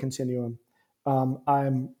other end of the continuum,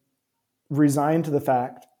 I'm resigned to the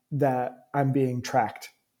fact that I'm being tracked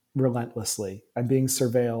relentlessly. I'm being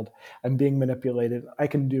surveilled. I'm being manipulated. I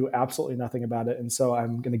can do absolutely nothing about it. And so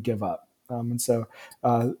I'm going to give up. And so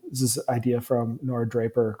this is an idea from Nora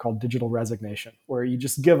Draper called digital resignation, where you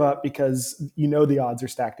just give up because you know the odds are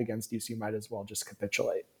stacked against you, so you might as well just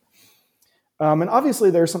capitulate. And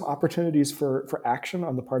obviously, there are some opportunities for action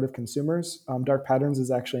on the part of consumers. Dark patterns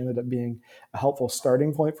has actually ended up being a helpful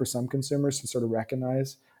starting point for some consumers to sort of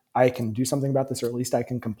recognize I can do something about this, or at least I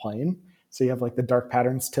can complain. So you have like the dark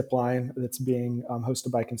patterns tip line that's being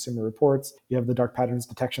hosted by Consumer Reports. You have the dark patterns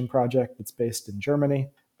detection project that's based in Germany.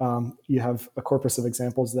 You have a corpus of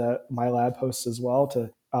examples that my lab hosts as well to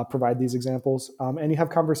provide these examples. And you have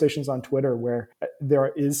conversations on Twitter where there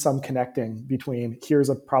is some connecting between here's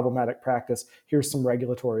a problematic practice, here's some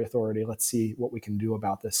regulatory authority, let's see what we can do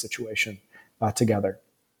about this situation together.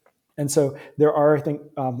 And so there are, I think,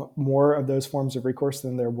 more of those forms of recourse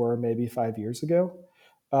than there were maybe 5 years ago.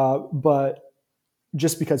 But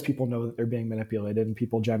just because people know that they're being manipulated and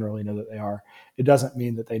people generally know that they are, it doesn't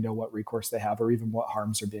mean that they know what recourse they have or even what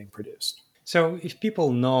harms are being produced. So, if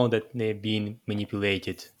people know that they're being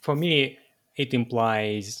manipulated, for me, it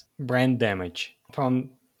implies brand damage.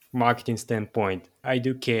 From marketing standpoint, I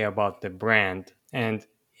do care about the brand, and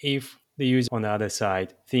if the user on the other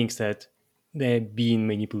side thinks that they're being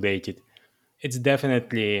manipulated, it's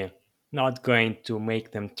definitely not going to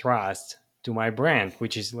make them trust to my brand,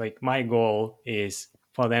 which is like my goal is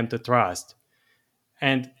for them to trust.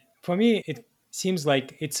 And for me, it seems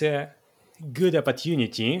like it's a good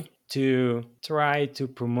opportunity to try to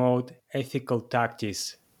promote ethical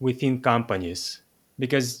tactics within companies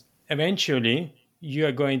because eventually you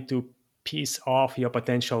are going to piss off your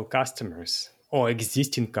potential customers or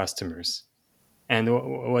existing customers. And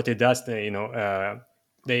what it does,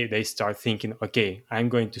 they start thinking, okay, I'm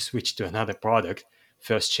going to switch to another product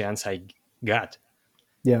first chance I got.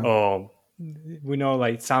 Yeah. Or we know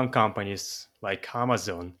like some companies like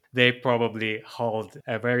Amazon, they probably hold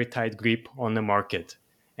a very tight grip on the market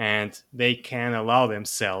and they can allow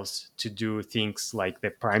themselves to do things like the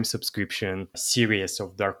Prime subscription series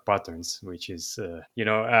of dark patterns, which is,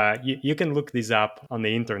 you can look this up on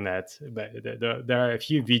the internet, but there are a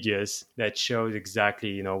few videos that show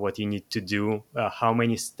exactly, what you need to do, how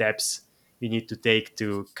many steps you need to take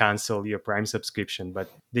to cancel your Prime subscription. But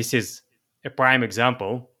this is a prime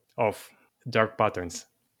example of dark patterns.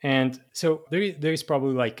 And so there is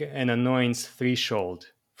probably like an annoyance threshold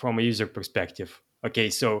from a user perspective. Okay,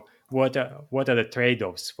 so what are the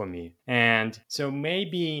trade-offs for me? And so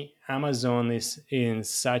maybe Amazon is in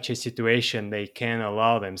such a situation they can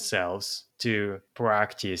allow themselves to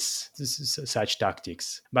practice such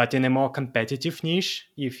tactics. But in a more competitive niche,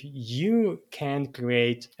 if you can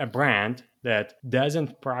create a brand that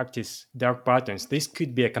doesn't practice dark patterns, this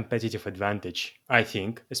could be a competitive advantage, I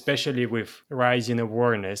think, especially with rising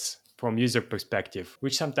awareness from user perspective,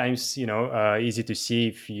 which sometimes easy to see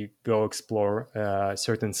if you go explore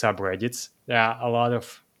certain subreddits. There are a lot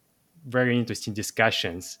of very interesting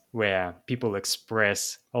discussions where people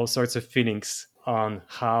express all sorts of feelings on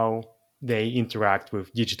how they interact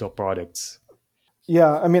with digital products.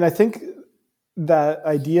 Yeah, I mean, I think that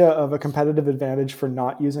idea of a competitive advantage for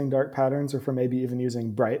not using dark patterns or for maybe even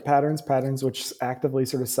using bright patterns, patterns which actively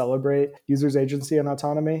sort of celebrate users' agency and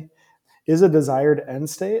autonomy, is a desired end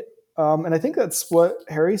state. And I think that's what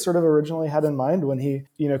Harry sort of originally had in mind when he,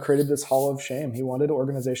 created this Hall of Shame. He wanted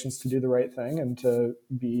organizations to do the right thing and to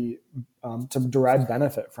be to derive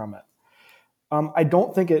benefit from it. I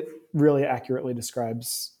don't think it really accurately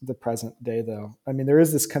describes the present day, though. I mean, there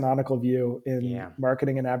is this canonical view in Yeah.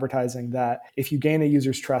 marketing and advertising that if you gain a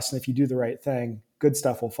user's trust and if you do the right thing, good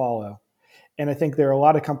stuff will follow. And I think there are a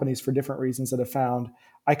lot of companies for different reasons that have found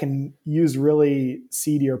I can use really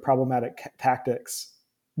seedy or problematic tactics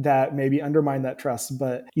that maybe undermine that trust,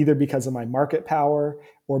 but either because of my market power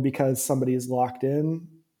or because somebody is locked in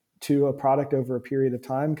to a product over a period of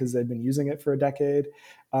time because they've been using it for a decade,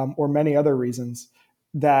 or many other reasons,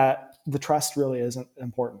 that the trust really isn't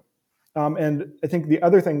important. And I think the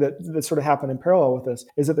other thing that sort of happened in parallel with this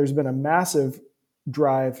is that there's been a massive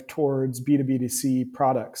drive towards B2B2C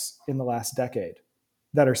products in the last decade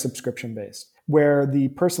that are subscription based, where the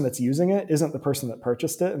person that's using it isn't the person that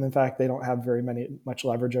purchased it. And in fact, they don't have much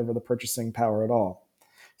leverage over the purchasing power at all.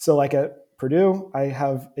 So, like at Purdue, I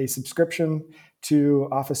have a subscription to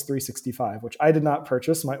Office 365, which I did not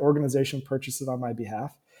purchase. My organization purchased it on my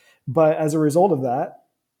behalf. But as a result of that,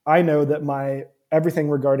 I know that my everything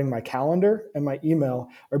regarding my calendar and my email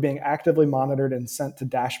are being actively monitored and sent to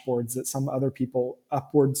dashboards that some other people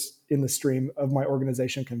upwards in the stream of my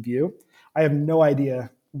organization can view. I have no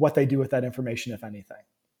idea what they do with that information, if anything.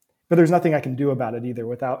 But there's nothing I can do about it either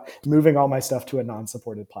without moving all my stuff to a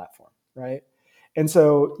non-supported platform, right? And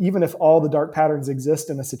so even if all the dark patterns exist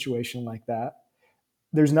in a situation like that,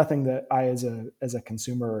 there's nothing that I, as a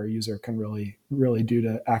consumer or a user, can really do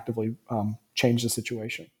to actively change the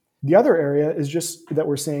situation. The other area is just that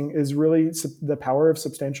we're seeing is really the power of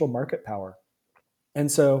substantial market power.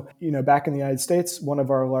 And so, back in the United States, one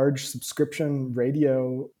of our large subscription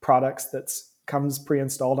radio products that's comes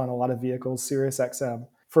pre-installed on a lot of vehicles, SiriusXM.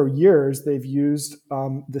 For years, they've used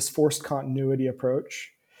this forced continuity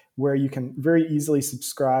approach where you can very easily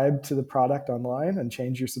subscribe to the product online and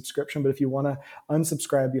change your subscription. But if you want to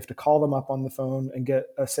unsubscribe, you have to call them up on the phone and get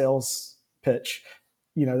a sales pitch,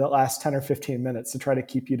 that lasts 10 or 15 minutes to try to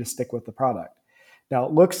keep you to stick with the product. Now,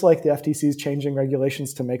 it looks like the FTC is changing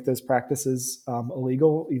regulations to make those practices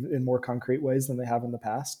illegal in more concrete ways than they have in the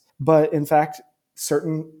past. But in fact,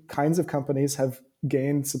 certain kinds of companies have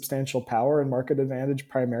gained substantial power and market advantage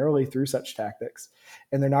primarily through such tactics,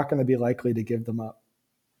 and they're not going to be likely to give them up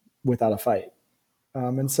without a fight.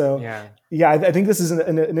 And so, Yeah. yeah, I think this is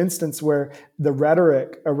an instance where the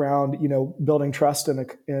rhetoric around building trust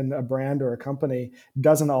in a brand or a company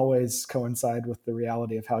doesn't always coincide with the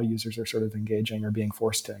reality of how users are sort of engaging or being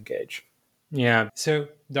forced to engage. Yeah. So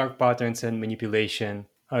dark patterns and manipulation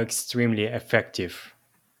are extremely effective,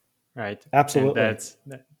 right? And Absolutely.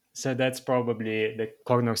 that's probably the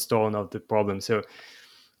cornerstone of the problem. So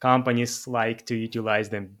companies like to utilize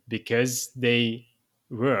them because they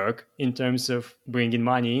work in terms of bringing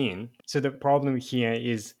money in. So the problem here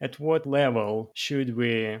is, at what level should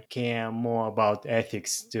we care more about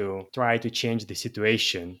ethics to try to change the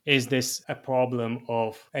situation? Is this a problem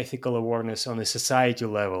of ethical awareness on a society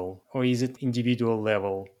level, or is it individual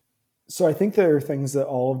level? So I think there are things that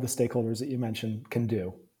all of the stakeholders that you mentioned can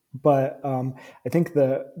do, but I think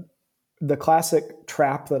the classic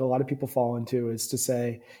trap that a lot of people fall into is to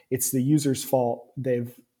say it's the user's fault.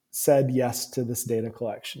 They've said yes to this data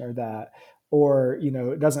collection or that, or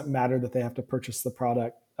it doesn't matter that they have to purchase the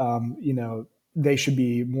product. They should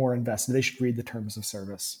be more invested. They should read the terms of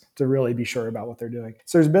service to really be sure about what they're doing.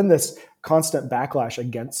 So there's been this constant backlash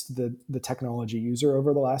against the technology user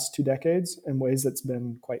over the last 2 decades in ways that's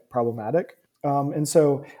been quite problematic. And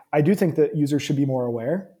so I do think that users should be more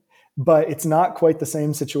aware, but it's not quite the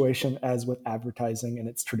same situation as with advertising in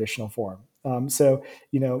its traditional form. So,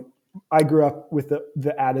 I grew up with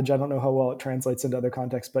the adage, I don't know how well it translates into other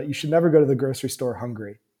contexts, but you should never go to the grocery store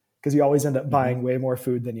hungry, because you always end up Hmm. buying way more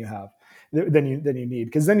food than you have, than you need.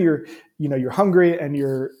 Because then you're hungry and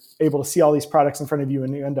you're able to see all these products in front of you,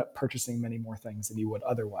 and you end up purchasing many more things than you would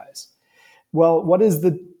otherwise. Well, what is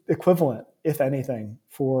the equivalent, if anything,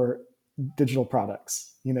 for digital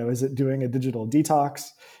products? Is it doing a digital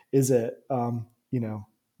detox? Is it,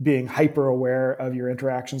 being hyper aware of your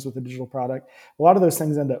interactions with the digital product? A lot of those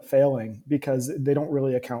things end up failing because they don't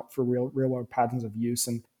really account for real world patterns of use.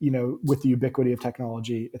 And, with the ubiquity of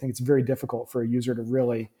technology, I think it's very difficult for a user to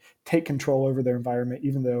really take control over their environment,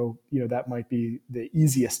 even though, that might be the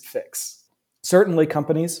easiest fix. Certainly,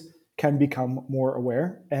 companies can become more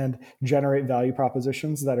aware and generate value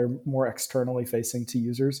propositions that are more externally facing to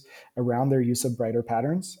users around their use of brighter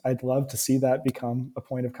patterns. I'd love to see that become a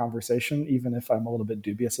point of conversation, even if I'm a little bit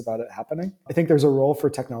dubious about it happening. I think there's a role for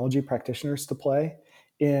technology practitioners to play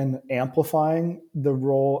in amplifying the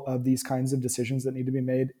role of these kinds of decisions that need to be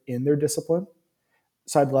made in their discipline.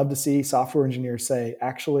 So I'd love to see software engineers say,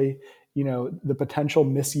 actually, the potential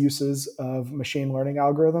misuses of machine learning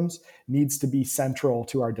algorithms needs to be central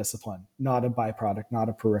to our discipline, not a byproduct, not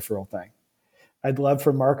a peripheral thing. I'd love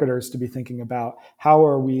for marketers to be thinking about how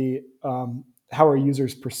are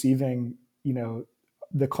users perceiving,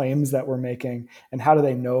 the claims that we're making, and how do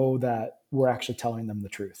they know that we're actually telling them the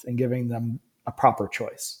truth and giving them a proper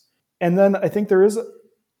choice. And then I think there is, a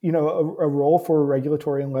role for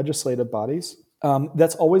regulatory and legislative bodies.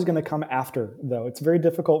 That's always going to come after, though. It's very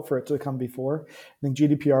difficult for it to come before. I think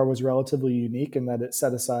GDPR was relatively unique in that it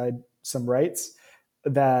set aside some rights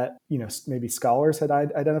that, maybe scholars had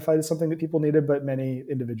identified as something that people needed, but many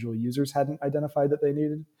individual users hadn't identified that they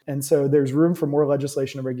needed. And so there's room for more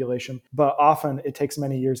legislation and regulation, but often it takes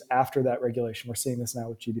many years after that regulation. We're seeing this now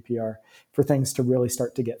with GDPR, for things to really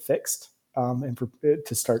start to get fixed, and for it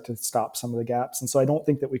to start to stop some of the gaps. And so I don't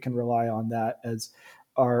think that we can rely on that as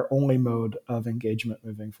our only mode of engagement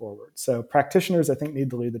moving forward. So practitioners, I think, need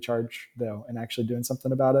to lead the charge, though, and actually doing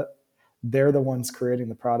something about it. They're the ones creating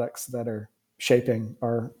the products that are shaping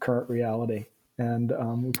our current reality. And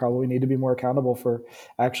we probably need to be more accountable for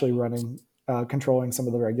actually controlling some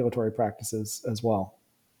of the regulatory practices as well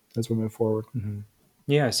as we move forward. Hmm.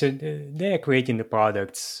 Yeah, so they are creating the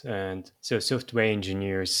products, and so software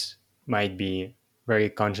engineers might be very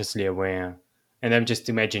consciously aware. And I'm just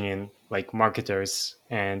imagining like marketers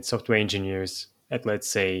and software engineers at, let's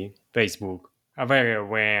say, Facebook are very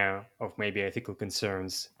aware of maybe ethical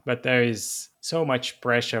concerns, but there is so much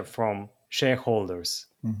pressure from shareholders,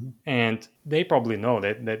 Mm-hmm. and they probably know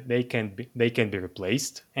that they can be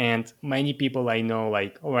replaced. And many people I know,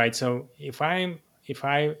 like, all right, so if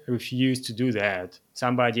I refuse to do that,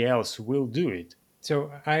 somebody else will do it.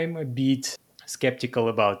 So I'm a bit skeptical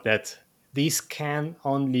about that. This can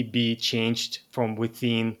only be changed from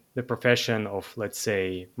within the profession of, let's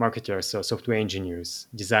say, marketers or software engineers,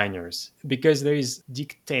 designers, because there is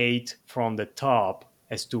dictate from the top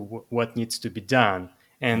as to what needs to be done.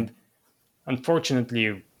 And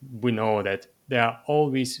unfortunately, we know that there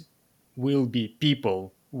always will be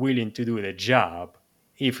people willing to do the job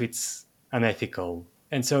if it's unethical.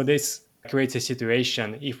 And so this creates a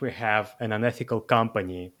situation if we have an unethical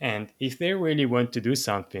company, and if they really want to do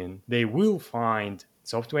something, they will find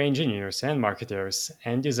software engineers and marketers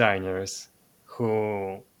and designers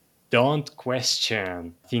who don't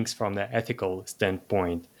question things from the ethical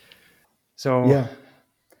standpoint. So, Yeah.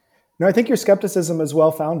 No, I think your skepticism is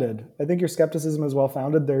well founded. I think your skepticism is well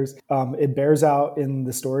founded. It bears out in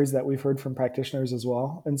the stories that we've heard from practitioners as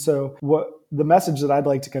well. And so, what the message that I'd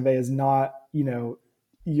like to convey is not,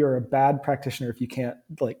 you're a bad practitioner if you can't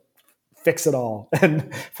like fix it all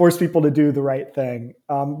and force people to do the right thing.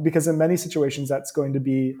 Because in many situations, that's going to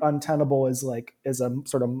be untenable as a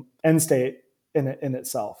sort of end state in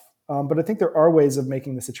itself. But I think there are ways of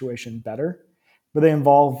making the situation better, but they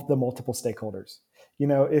involve the multiple stakeholders.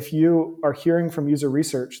 If you are hearing from user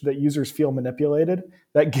research that users feel manipulated,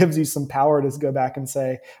 that gives you some power to go back and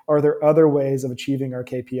say, are there other ways of achieving our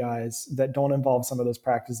KPIs that don't involve some of those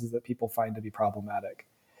practices that people find to be problematic?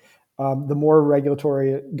 The more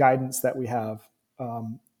regulatory guidance that we have,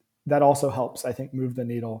 that also helps, I think, move the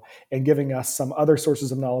needle and giving us some other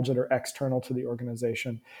sources of knowledge that are external to the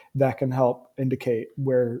organization that can help indicate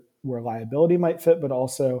where liability might fit, but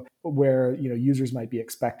also where users might be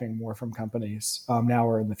expecting more from companies now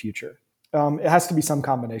or in the future. It has to be some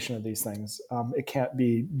combination of these things. It can't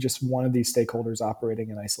be just one of these stakeholders operating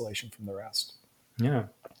in isolation from the rest. yeah,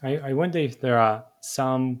 I wonder if there are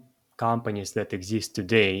some companies that exist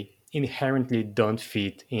today inherently don't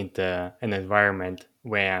fit into an environment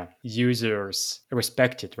where users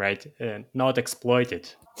respect it, right? Not exploit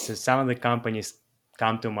it. So some of the companies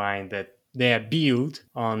come to mind that they are built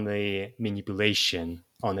on the manipulation,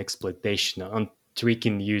 on exploitation, on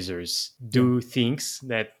tricking users Yeah. do things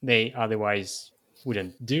that they otherwise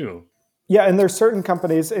wouldn't do. Yeah, and there's certain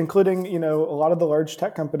companies, including a lot of the large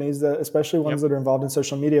tech companies, that especially ones Yep. that are involved in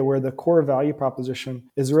social media, where the core value proposition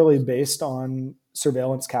is really based on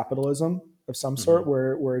surveillance capitalism of some Hmm. sort,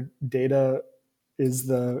 where data is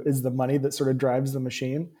the money that sort of drives the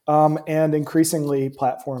machine, and increasingly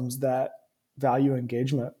platforms that value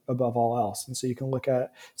engagement above all else. And so you can look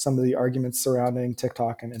at some of the arguments surrounding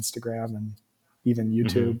TikTok and Instagram and even Hmm.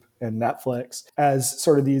 YouTube and Netflix as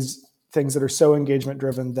sort of these things that are so engagement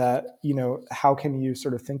driven that how can you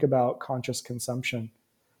sort of think about conscious consumption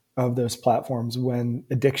of those platforms when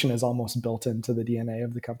addiction is almost built into the DNA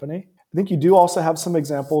of the company. I think you do also have some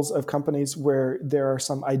examples of companies where there are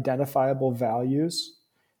some identifiable values.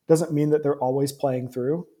 Doesn't mean that they're always playing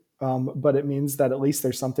through, but it means that at least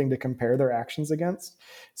there's something to compare their actions against.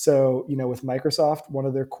 So, with Microsoft, one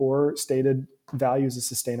of their core stated values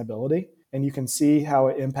is sustainability. And you can see how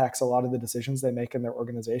it impacts a lot of the decisions they make in their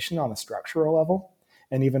organization on a structural level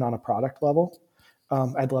and even on a product level.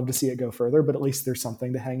 I'd love to see it go further, but at least there's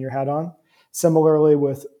something to hang your hat on. Similarly,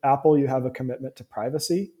 with Apple, you have a commitment to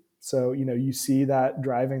privacy. So, you see that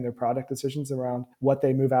driving their product decisions around what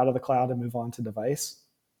they move out of the cloud and move on to device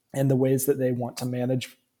and the ways that they want to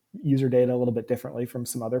manage user data a little bit differently from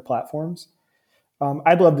some other platforms.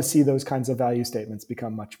 I'd love to see those kinds of value statements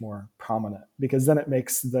become much more prominent because then it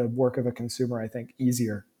makes the work of a consumer, I think,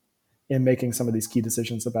 easier in making some of these key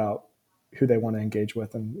decisions about who they want to engage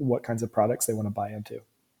with and what kinds of products they want to buy into.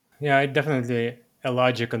 Yeah, definitely a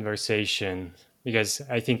larger conversation because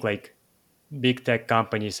I think like big tech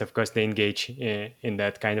companies, of course, they engage in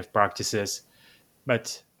that kind of practices.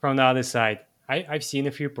 But from the other side, I've seen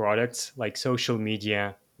a few products like social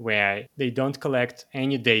media where they don't collect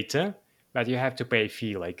any data, but you have to pay a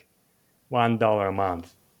fee like $1 a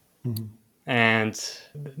month. Mhm. And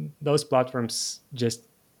those platforms just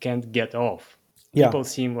can't get off. Yeah. People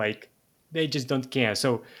seem like they just don't care.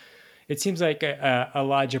 So it seems like a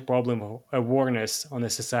larger problem of awareness on a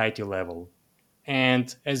society level.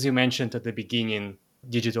 And as you mentioned at the beginning,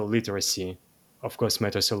 digital literacy, of course,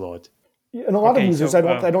 matters a lot. And a lot of Okay, users, so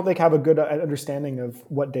I don't think have a good understanding of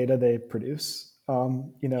what data they produce.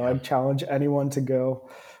 yeah. I'd challenge anyone to go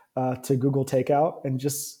to Google Takeout and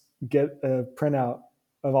just get a printout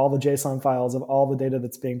of all the JSON files of all the data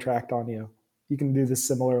that's being tracked on you. You can do this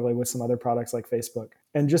similarly with some other products like Facebook,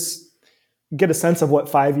 and just get a sense of what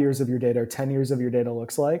 5 years of your data or 10 years of your data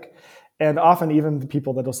looks like. And often, even the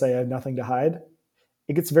people that'll say I have nothing to hide,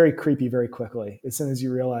 it gets very creepy very quickly as soon as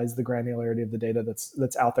you realize the granularity of the data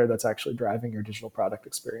that's out there that's actually driving your digital product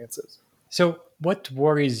experiences. So what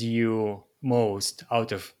worries you most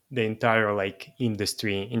out of the entire like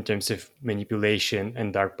industry in terms of manipulation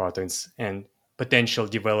and dark patterns and potential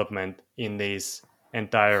development in this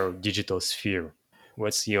entire digital sphere?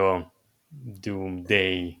 What's your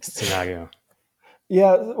doomsday scenario?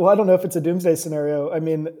 Yeah, well, I don't know if it's a doomsday scenario. I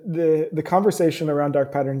mean, the conversation around dark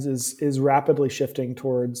patterns is rapidly shifting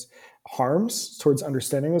towards harms, towards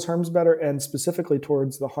understanding those harms better, and specifically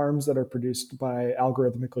towards the harms that are produced by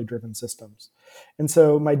algorithmically driven systems. And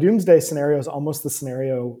so, my doomsday scenario is almost the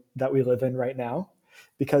scenario that we live in right now,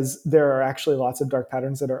 because there are actually lots of dark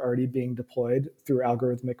patterns that are already being deployed through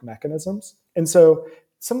algorithmic mechanisms. And so,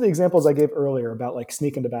 some of the examples I gave earlier about like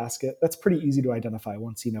sneak into basket, that's pretty easy to identify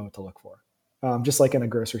once you know what to look for. Just like in a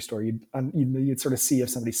grocery store, you'd sort of see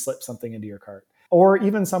if somebody slipped something into your cart, or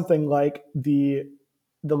even something like the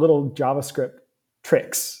little JavaScript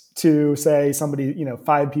tricks to say somebody,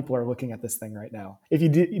 5 people are looking at this thing right now. If you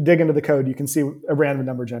dig into the code, you can see a random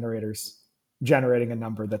number generators generating a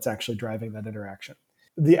number that's actually driving that interaction.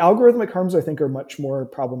 The algorithmic harms, I think, are much more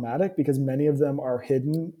problematic because many of them are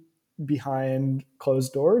hidden behind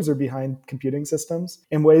closed doors or behind computing systems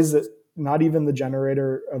in ways that not even the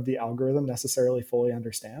generator of the algorithm necessarily fully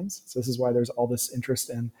understands. So this is why there's all this interest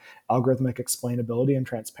in algorithmic explainability and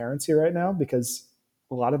transparency right now, because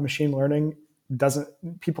a lot of machine learning doesn't,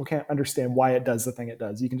 people can't understand why it does the thing it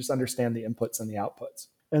does. You can just understand the inputs and the outputs.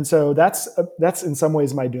 And so that's in some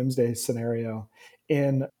ways my doomsday scenario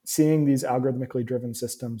in seeing these algorithmically driven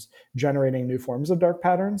systems generating new forms of dark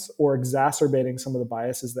patterns or exacerbating some of the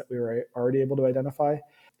biases that we were already able to identify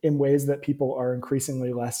in ways that people are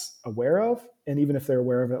increasingly less aware of, and even if they're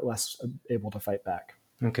aware of it, less able to fight back.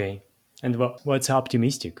 Okay. And what's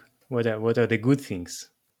optimistic? What are the good things?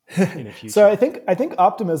 in the So future? I think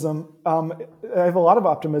optimism. I have a lot of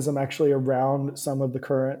optimism actually around some of the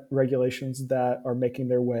current regulations that are making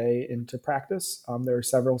their way into practice. There are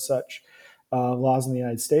several such laws in the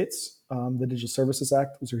United States. The Digital Services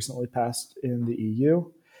Act was recently passed in the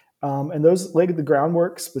EU, and those laid the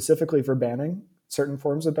groundwork specifically for banning certain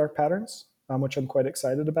forms of dark patterns, which I'm quite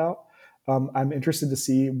excited about. I'm interested to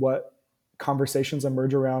see what conversations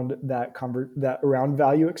emerge around that around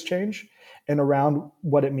value exchange and around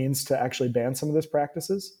what it means to actually ban some of those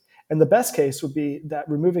practices. And the best case would be that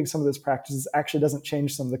removing some of those practices actually doesn't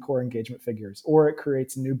change some of the core engagement figures, or it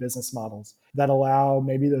creates new business models that allow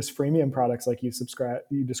maybe those freemium products like you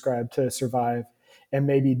described to survive, and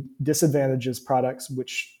maybe disadvantages products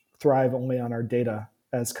which thrive only on our data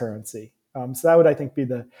as currency. So that would, I think, be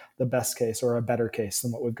the best case or a better case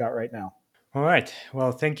than what we've got right now. All right.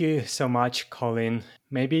 Well, thank you so much, Colin.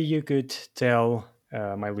 Maybe you could tell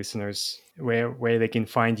my listeners where they can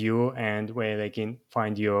find you and where they can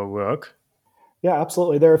find your work. Yeah,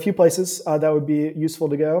 absolutely. There are a few places that would be useful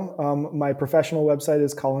to go. My professional website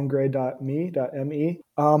is colingray.me.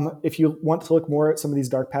 If you want to look more at some of these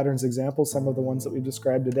dark patterns examples, some of the ones that we've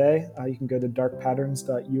described today, you can go to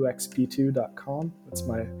darkpatterns.uxp2.com. That's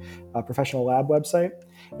my professional lab website.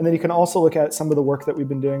 And then you can also look at some of the work that we've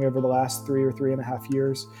been doing over the last 3 or 3.5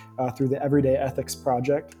 years through the Everyday Ethics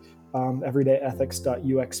Project,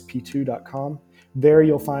 everydayethics.uxp2.com. There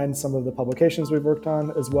you'll find some of the publications we've worked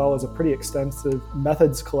on, as well as a pretty extensive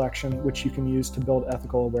methods collection, which you can use to build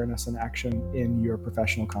ethical awareness and action in your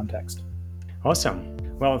professional context. Awesome.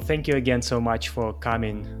 Well, thank you again so much for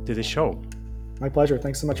coming to the show. My pleasure.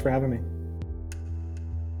 Thanks so much for having me.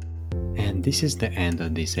 And this is the end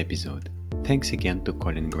of this episode. Thanks again to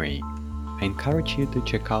Colin Gray. I encourage you to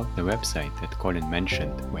check out the website that Colin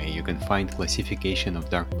mentioned, where you can find classification of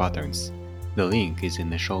dark patterns. The link is in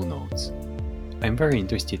the show notes. I'm very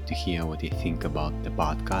interested to hear what you think about the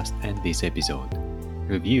podcast and this episode.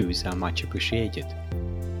 Reviews are much appreciated.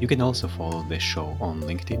 You can also follow the show on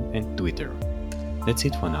LinkedIn and Twitter. That's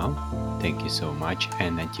it for now. Thank you so much,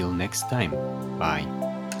 and until next time, bye.